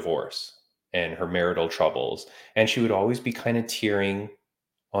her divorce and her marital troubles, and she would always be kind of tearing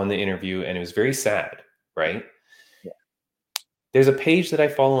on the interview, and it was very sad, right? Yeah. There's a page that I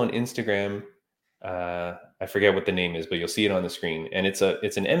follow on Instagram. I forget what the name is, but you'll see it on the screen. And it's an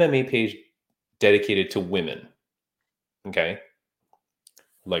MMA page dedicated to women. Okay?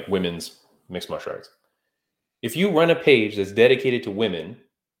 Like women's mixed martial arts. If you run a page that's dedicated to women,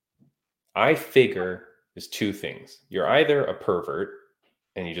 I figure there's two things. You're either a pervert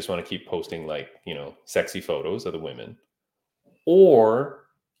and you just want to keep posting sexy photos of the women, or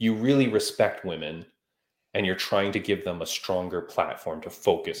you really respect women and you're trying to give them a stronger platform to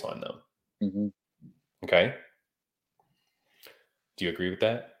focus on them. Mm-hmm. Okay. Do you agree with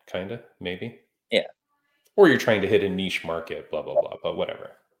that? Kind of, maybe? Yeah. Or you're trying to hit a niche market, blah, blah, blah, but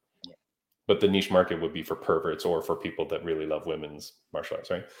whatever. Yeah. But the niche market would be for perverts or for people that really love women's martial arts,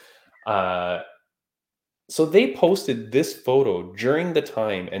 right? So they posted this photo during the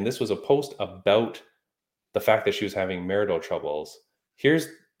time, and this was a post about the fact that she was having marital troubles. Here's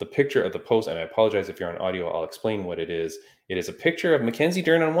the picture of the post, and I apologize if you're on audio. I'll explain what it is. It is a picture of Mackenzie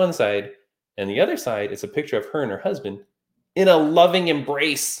Dern on one side, and the other side is a picture of her and her husband in a loving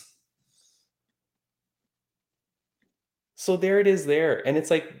embrace. So there it is there. And it's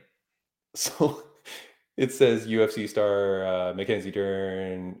like, so it says UFC star Mackenzie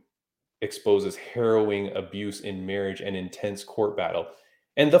Dern exposes harrowing abuse in marriage and intense court battle.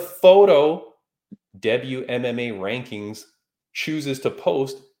 And the photo WMMA Rankings chooses to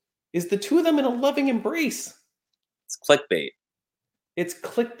post is the two of them in a loving embrace. It's clickbait. It's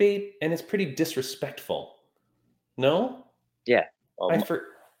clickbait, and it's pretty disrespectful. No? Yeah. Well, a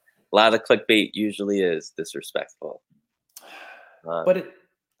lot of clickbait usually is disrespectful.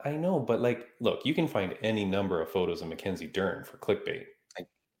 I know, but look, you can find any number of photos of Mackenzie Dern for clickbait.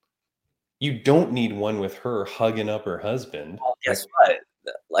 You don't need one with her hugging up her husband. Well, guess what?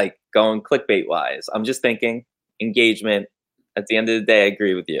 Like, going clickbait wise, I'm just thinking engagement. At the end of the day, I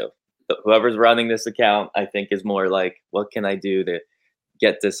agree with you. Whoever's running this account, I think, is more like, what can I do to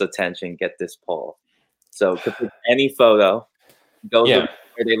get this attention, get this pull? So to put any photo, goes where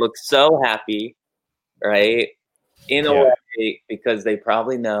they look so happy, right? In a way, because they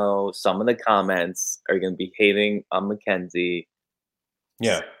probably know some of the comments are going to be hating on Mackenzie.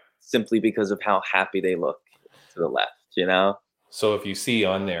 Yeah. Simply because of how happy they look to the left, you know? So if you see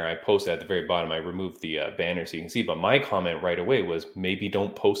on there, I posted at the very bottom, I removed the banner so you can see, but my comment right away was maybe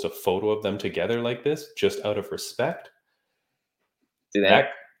don't post a photo of them together like this, just out of respect.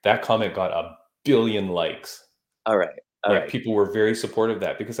 That comment got 1 billion likes. All right. People were very supportive of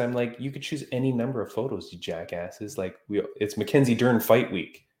that because I'm like, you could choose any number of photos, you jackasses. It's Mackenzie Dern fight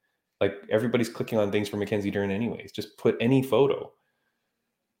week. Like, everybody's clicking on things for Mackenzie Dern anyways. Just put any photo.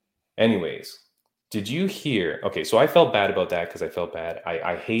 Anyways, Did you hear? Okay, so I felt bad about that because I felt bad.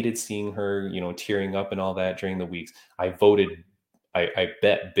 I hated seeing her, tearing up and all that during the weeks. I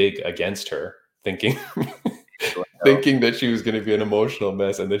bet big against her, thinking thinking that she was going to be an emotional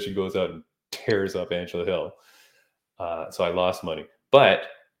mess, and then she goes out and tears up Angela Hill. So I lost money. But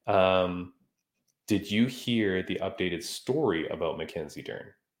did you hear the updated story about Mackenzie Dern?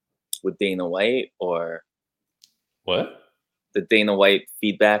 With Dana White, or What? the Dana White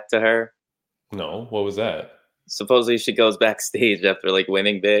feedback to her? No, what was that? Supposedly she goes backstage after like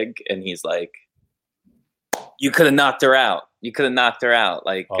winning big, and he's like, "You could have knocked her out. You could have knocked her out."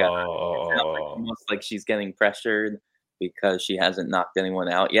 Like, almost like she's getting pressured because she hasn't knocked anyone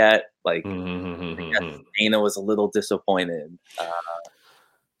out yet. Like, I guess Dana was a little disappointed.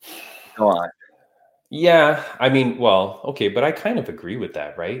 Go on. Yeah, I mean, well, okay, but I kind of agree with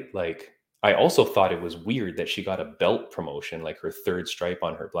that, right? Like, I also thought it was weird that she got a belt promotion, like her third stripe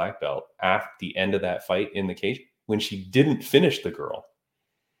on her black belt, at the end of that fight in the cage when she didn't finish the girl.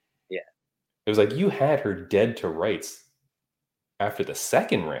 Yeah. It was like you had her dead to rights after the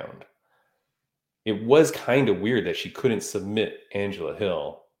second round. It was kind of weird that she couldn't submit Angela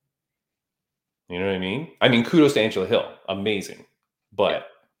Hill. You know what I mean? I mean, kudos to Angela Hill. Amazing. But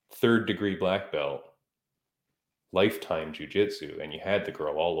third degree black belt, lifetime jiu-jitsu, and you had the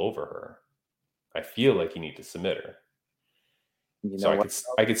girl all over her. I feel like you need to submit her. So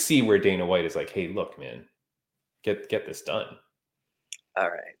I could see where Dana White is like, hey, look, man, get this done. All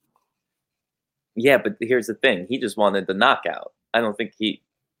right. Yeah, but here's the thing. He just wanted the knockout. I don't think he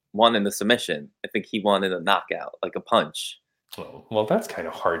wanted the submission. I think he wanted a knockout, like a punch. Oh, well, that's kind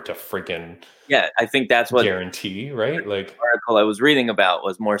of hard to freaking I think that's what guarantee, right? Like the article I was reading about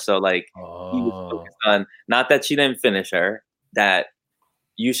was more so like he was focused on not that she didn't finish her, that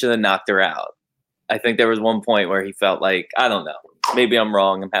you should have knocked her out. I think there was one point where he felt like, I don't know, maybe I'm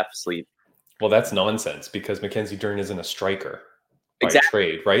wrong, I'm half asleep. Well, that's nonsense because Mackenzie Dern isn't a striker by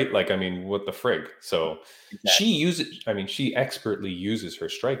trade, right? Like, I mean, what the frig? So she expertly uses her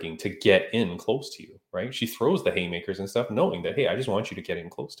striking to get in close to you, right? She throws the haymakers and stuff, knowing that, hey, I just want you to get in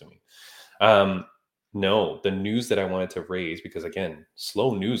close to me. No, the news that I wanted to raise, because again,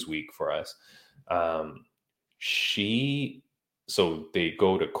 slow news week for us. So they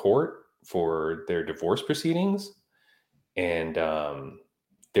go to court for their divorce proceedings, and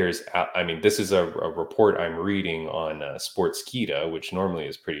this is a report I'm reading on Sportskeeda, which normally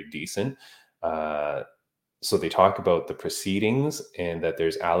is pretty decent. So they talk about the proceedings and that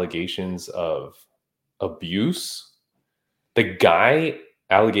there's allegations of abuse. The guy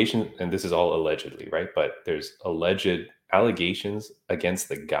allegations, and this is all allegedly, right? But there's alleged allegations against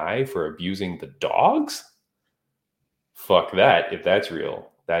the guy for abusing the dogs. Fuck that. If that's real,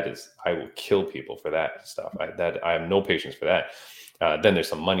 I will kill people for that stuff. I have no patience for that. Then there's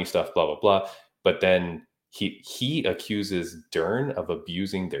some money stuff, blah, blah, blah. But then he accuses Dern of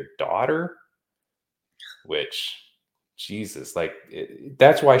abusing their daughter, which, Jesus, like,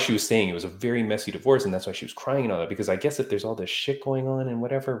 that's why she was saying it was a very messy divorce, and that's why she was crying and all that, because I guess if there's all this shit going on and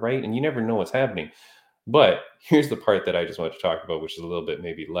whatever, right? And you never know what's happening. But here's the part that I just wanted to talk about, which is a little bit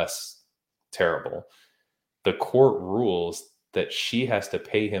maybe less terrible. The court rules that she has to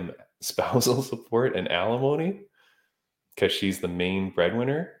pay him spousal support and alimony because she's the main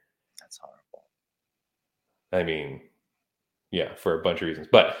breadwinner. That's horrible. I mean, yeah, for a bunch of reasons.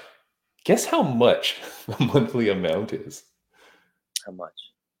 But guess how much the monthly amount is? How much?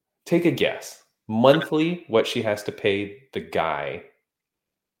 Take a guess. Monthly, what she has to pay the guy.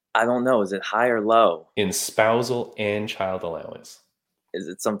 I don't know. Is it high or low? In spousal and child allowance. Is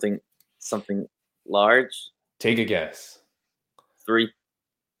it something large? Take a guess. $3,000.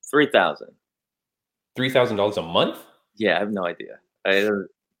 $3,000 a month? Yeah, I have no idea. I'm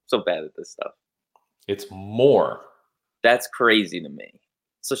so bad at this stuff. It's more. That's crazy to me.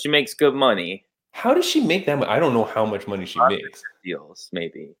 So she makes good money. How does she make that money? I don't know how much money she makes. Deals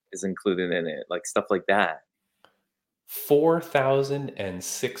maybe is included in it, like stuff like that.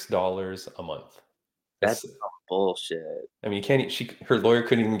 $4,006 a month. That's bullshit. I mean, her lawyer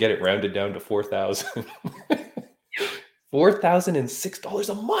couldn't even get it rounded down to 4,000. $4,006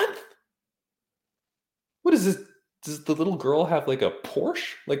 a month. What is this? Does the little girl have like a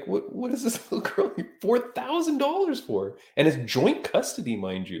Porsche? Like what is this little girl need $4,000 for? And it's joint custody,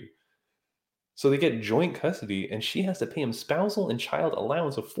 mind you. So they get joint custody, and she has to pay him spousal and child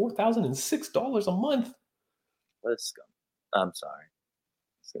allowance of $4,006 a month. What a scum. I'm sorry.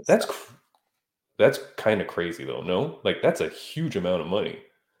 That's kind of crazy, though. No, like that's a huge amount of money.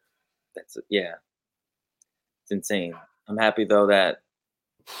 It's insane. I'm happy though that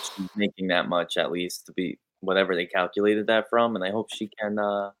she's making that much, at least, to be whatever they calculated that from, and I hope she can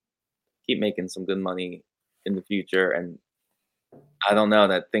keep making some good money in the future, and I don't know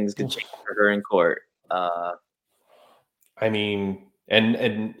that things could change for her in court. I mean, and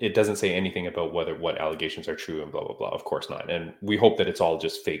it doesn't say anything about what allegations are true and blah blah blah. Of course not. And we hope that it's all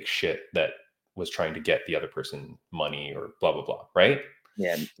just fake shit that was trying to get the other person money or blah blah blah. Right?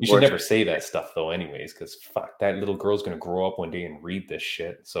 Yeah, You should never say that stuff though, anyways, because fuck, that little girl's gonna grow up one day and read this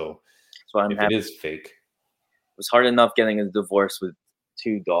shit. So I'm if happy. it is fake, It was hard enough getting a divorce with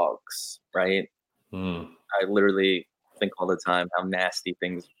 2 dogs, right? I literally think all the time how nasty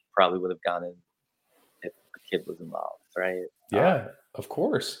things probably would have gotten if a kid was involved, right? Yeah, of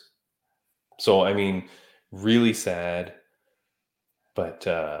course. So I mean, really sad, but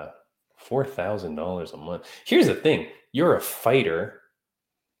 $4,000 a month. Here's the thing: you're a fighter.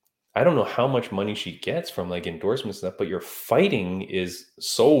 I don't know how much money she gets from like endorsements and stuff, but your fighting is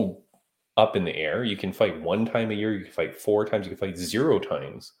so up in the air. You can fight 1 time a year, you can fight 4 times, you can fight 0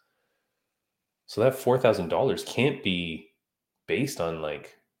 times. So that $4,000 can't be based on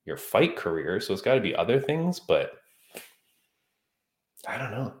like your fight career. So it's got to be other things, but I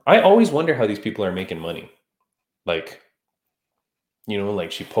don't know. I always wonder how these people are making money. Like, you know,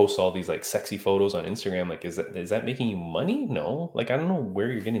 like she posts all these like sexy photos on Instagram. Like, is that making you money? No. Like, I don't know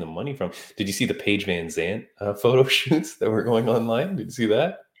where you're getting the money from. Did you see the Paige Van Zandt photo shoots that were going online? Did you see that?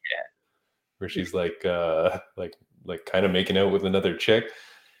 Yeah. Where she's like kind of making out with another chick.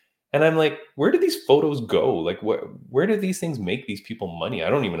 And I'm like, where do these photos go? Like, where do these things make these people money? I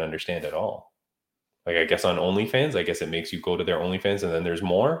don't even understand at all. Like, I guess on OnlyFans, I guess it makes you go to their OnlyFans and then there's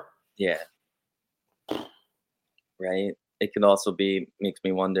more. Yeah. Right. It could also makes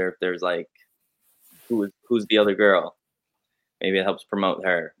me wonder if there's like, who's the other girl? Maybe it helps promote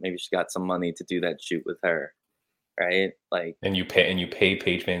her. Maybe she got some money to do that shoot with her. Right. Like, and you pay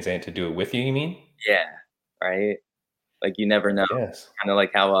Paige Van Zandt to do it with you, you mean? Yeah. Right. Like, you never know. Yes. Kind of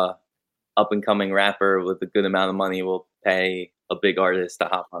like how a up and coming rapper with a good amount of money will pay a big artist to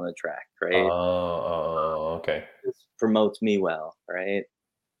hop on the track, right? Oh, okay. This promotes me well, right?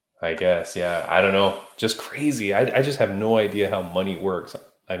 I guess, yeah. I don't know. Just crazy. I just have no idea how money works.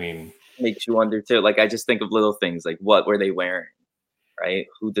 I mean, makes you wonder too. Like, I just think of little things like, what were they wearing, right?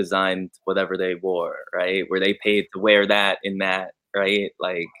 Who designed whatever they wore, right? Were they paid to wear that in that, right?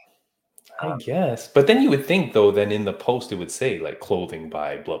 Like, I guess. But then you would think, though, then in the post it would say like clothing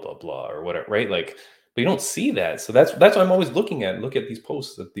by blah blah blah or whatever, right? Like, but you don't see that. So that's what I'm always looking at. Look at these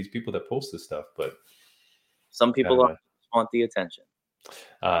posts of these people that post this stuff. But some people want the attention.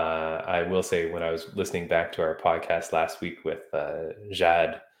 I will say, when I was listening back to our podcast last week with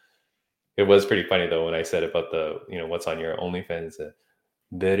Jad, it was pretty funny though when I said about the, you know, what's on your OnlyFans.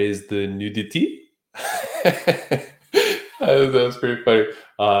 There is the nudity. That was pretty funny.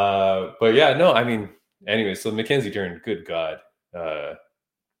 But yeah, no, I mean, anyway, so Mackenzie Dern, good God,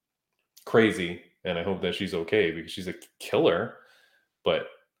 crazy. And I hope that she's okay because she's a killer. But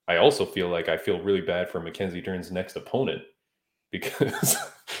I also feel really bad for Mackenzie Dern's next opponent because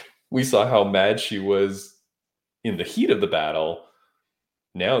we saw how mad she was in the heat of the battle.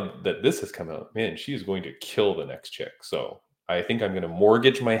 Now that this has come out, man, she is going to kill the next chick. So I think I'm going to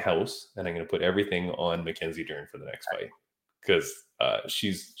mortgage my house and I'm going to put everything on Mackenzie Dern for the next fight because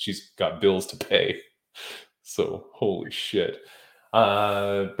she's got bills to pay. So holy shit.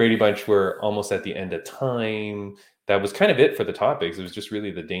 Brady Bunch, we're almost at the end of time. That was kind of it for the topics. It was just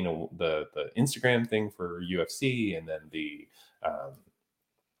really the Instagram thing for UFC, and then the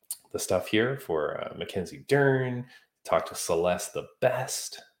stuff here for Mackenzie Dern. Talk to Celest the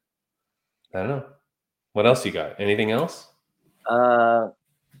best. I don't know. What else you got? Anything else?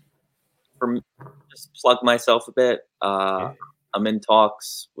 Just plug myself a bit. I'm in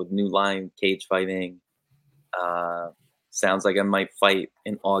talks with New Line Cage Fighting. Sounds like I might fight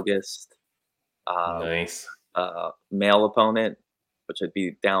in August. Nice. Male opponent, which I'd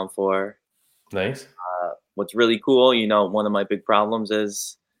be down for. Nice. What's really cool, you know, one of my big problems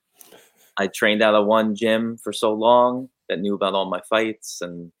is I trained out of one gym for so long that knew about all my fights,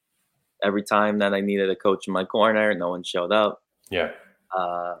 and every time that I needed a coach in my corner, no one showed up. Yeah.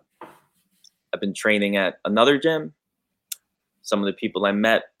 I've been training at another gym. Some of the people I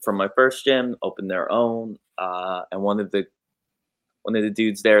met from my first gym opened their own, and one of the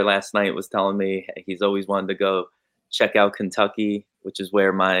dudes there last night was telling me he's always wanted to go check out Kentucky, which is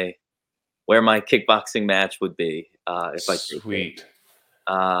where my kickboxing match would be if I take it. Sweet.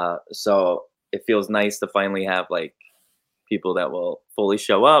 So it feels nice to finally have like people that will fully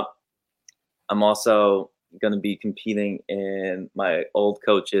show up. I'm also going to be competing in my old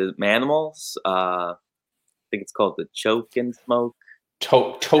coach's Manimals. I think it's called the Choke and Smoke.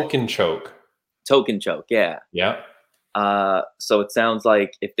 Choke and Choke. Choke and Choke, yeah. Yeah. So it sounds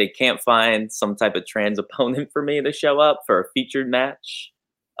like if they can't find some type of trans opponent for me to show up for a featured match,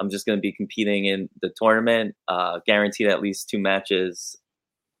 I'm just going to be competing in the tournament, guaranteed at least 2 matches.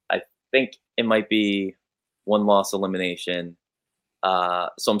 I think it might be 1 loss elimination.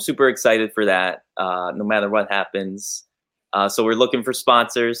 So I'm super excited for that, no matter what happens. So we're looking for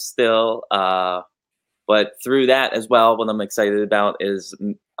sponsors still. But through that as well, what I'm excited about is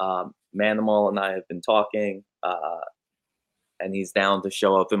Manimal and I have been talking, and he's down to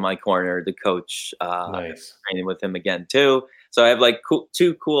show up in my corner to coach. Nice. Training with him again too. So I have like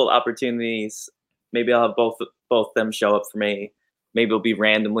 2 cool opportunities. Maybe I'll have both them show up for me. Maybe it'll be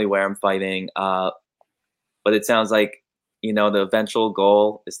randomly where I'm fighting. But it sounds like, the eventual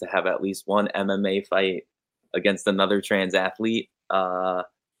goal is to have at least 1 MMA fight against another trans athlete.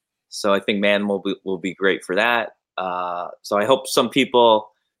 So I think Man will be great for that. So I hope some people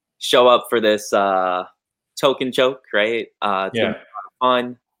show up for this token choke, right? It's gonna be a lot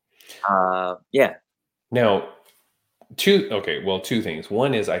of fun. Yeah. Now, 2 things.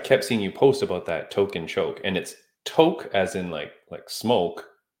 One is I kept seeing you post about that token choke, and it's toke as in like smoke.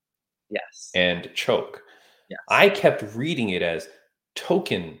 Yes. And choke. Yes. I kept reading it as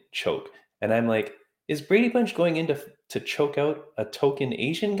token choke, and I'm like, is Brady Bunch going in to choke out a token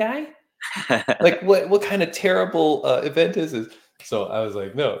Asian guy? Like what kind of terrible event is this? So I was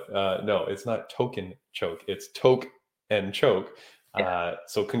like, no, it's not token choke, it's toke and choke. Yeah.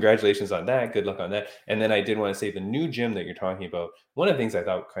 So congratulations on that. Good luck on that. And then I did want to say the new gym that you're talking about. One of the things I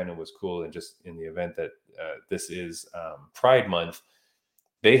thought kind of was cool, and just in the event that this is Pride Month,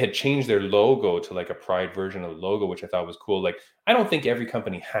 they had changed their logo to like a Pride version of the logo, which I thought was cool. Like, I don't think every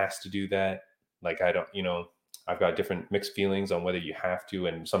company has to do that. Like, I don't, I've got different mixed feelings on whether you have to,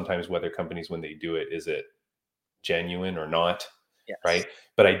 and sometimes whether companies, when they do it, is it genuine or not? Yes. Right.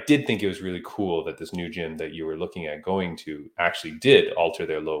 But I did think it was really cool that this new gym that you were looking at going to actually did alter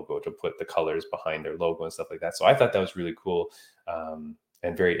their logo to put the colors behind their logo and stuff like that. So I thought that was really cool,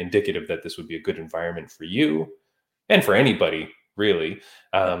 and very indicative that this would be a good environment for you and for anybody, really.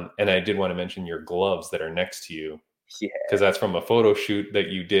 And I did want to mention your gloves that are next to you. Yeah. Because that's from a photo shoot that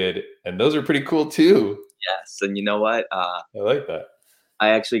you did, and those are pretty cool too. Yes, and you know what? I like that. I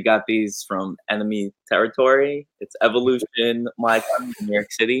actually got these from Enemy Territory. It's Evolution Muay in New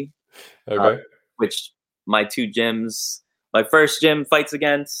York City. Okay. Which my 2 gyms, my first gym fights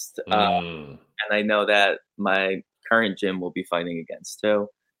against, and I know that my current gym will be fighting against too.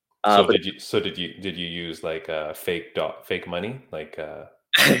 Did you use like fake money, like?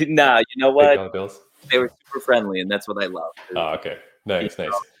 Nah, you know what? $8 bills? They were super friendly, and that's what I love. Oh, okay, nice.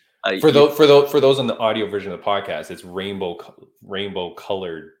 For those on the audio version of the podcast, it's rainbow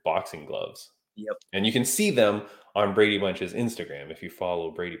colored boxing gloves. Yep. And you can see them on Brady Bunch's Instagram if you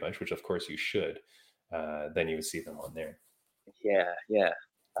follow Brady Bunch, which of course you should. Then you would see them on there. Yeah.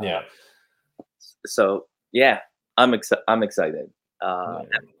 Yeah. So yeah, I'm excited.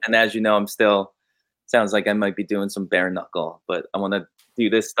 And as you know, I'm still. Sounds like I might be doing some bare knuckle, but I want to do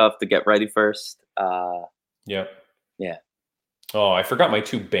this stuff to get ready first. Yep. Yeah. Oh, I forgot my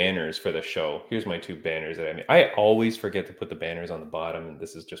 2 banners for the show. Here's my 2 banners that I made. I always forget to put the banners on the bottom, and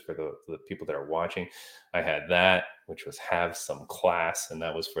this is just for the people that are watching. I had that, which was have some class, and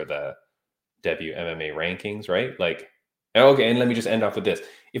that was for the WMMA rankings, right? Like, okay, and let me just end off with this.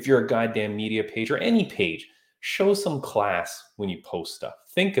 If you're a goddamn media page or any page, show some class when you post stuff.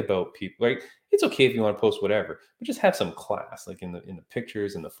 Think about people. Like, it's okay if you want to post whatever, but just have some class, like in the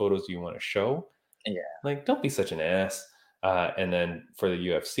pictures and the photos you want to show. Yeah. Like, don't be such an ass. And then for the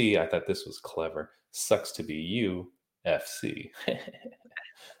UFC, I thought this was clever. Sucks to be you, FC.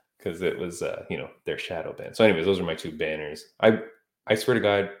 Because it was, their shadow band. So anyways, those are my 2 banners. I swear to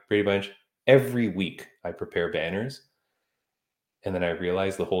God, Brady Bunch, every week I prepare banners. And then I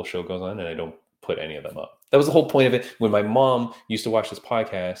realize the whole show goes on and I don't put any of them up. That was the whole point of it. When my mom used to watch this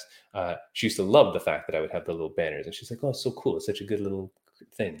podcast, she used to love the fact that I would have the little banners. And she's like, oh, it's so cool. It's such a good little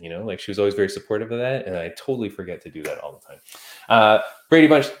thing, like she was always very supportive of that. And I totally forget to do that all the time. Brady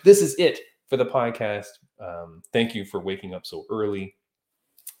Bunch, this is it for the podcast. Thank you for waking up so early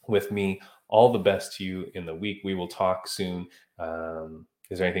with me. All the best to you in the week. We will talk soon.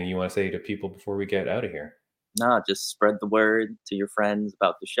 Is there anything you want to say to people before we get out of here? No, just spread the word to your friends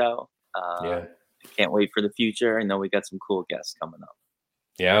about the show. Yeah. Can't wait for the future. I know we got some cool guests coming up.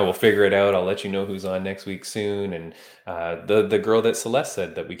 Yeah, we'll figure it out. I'll let you know who's on next week soon. And the girl that Celeste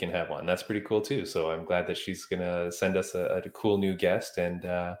said that we can have on, that's pretty cool too. So I'm glad that she's going to send us a cool new guest, and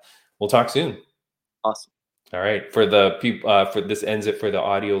we'll talk soon. Awesome. All right. For the people, for this ends it for the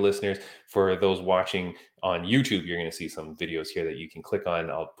audio listeners. For those watching on YouTube, you're going to see some videos here that you can click on.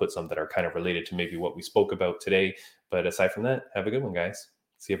 I'll put some that are kind of related to maybe what we spoke about today. But aside from that, have a good one, guys.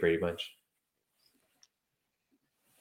 See you, Brady Bunch.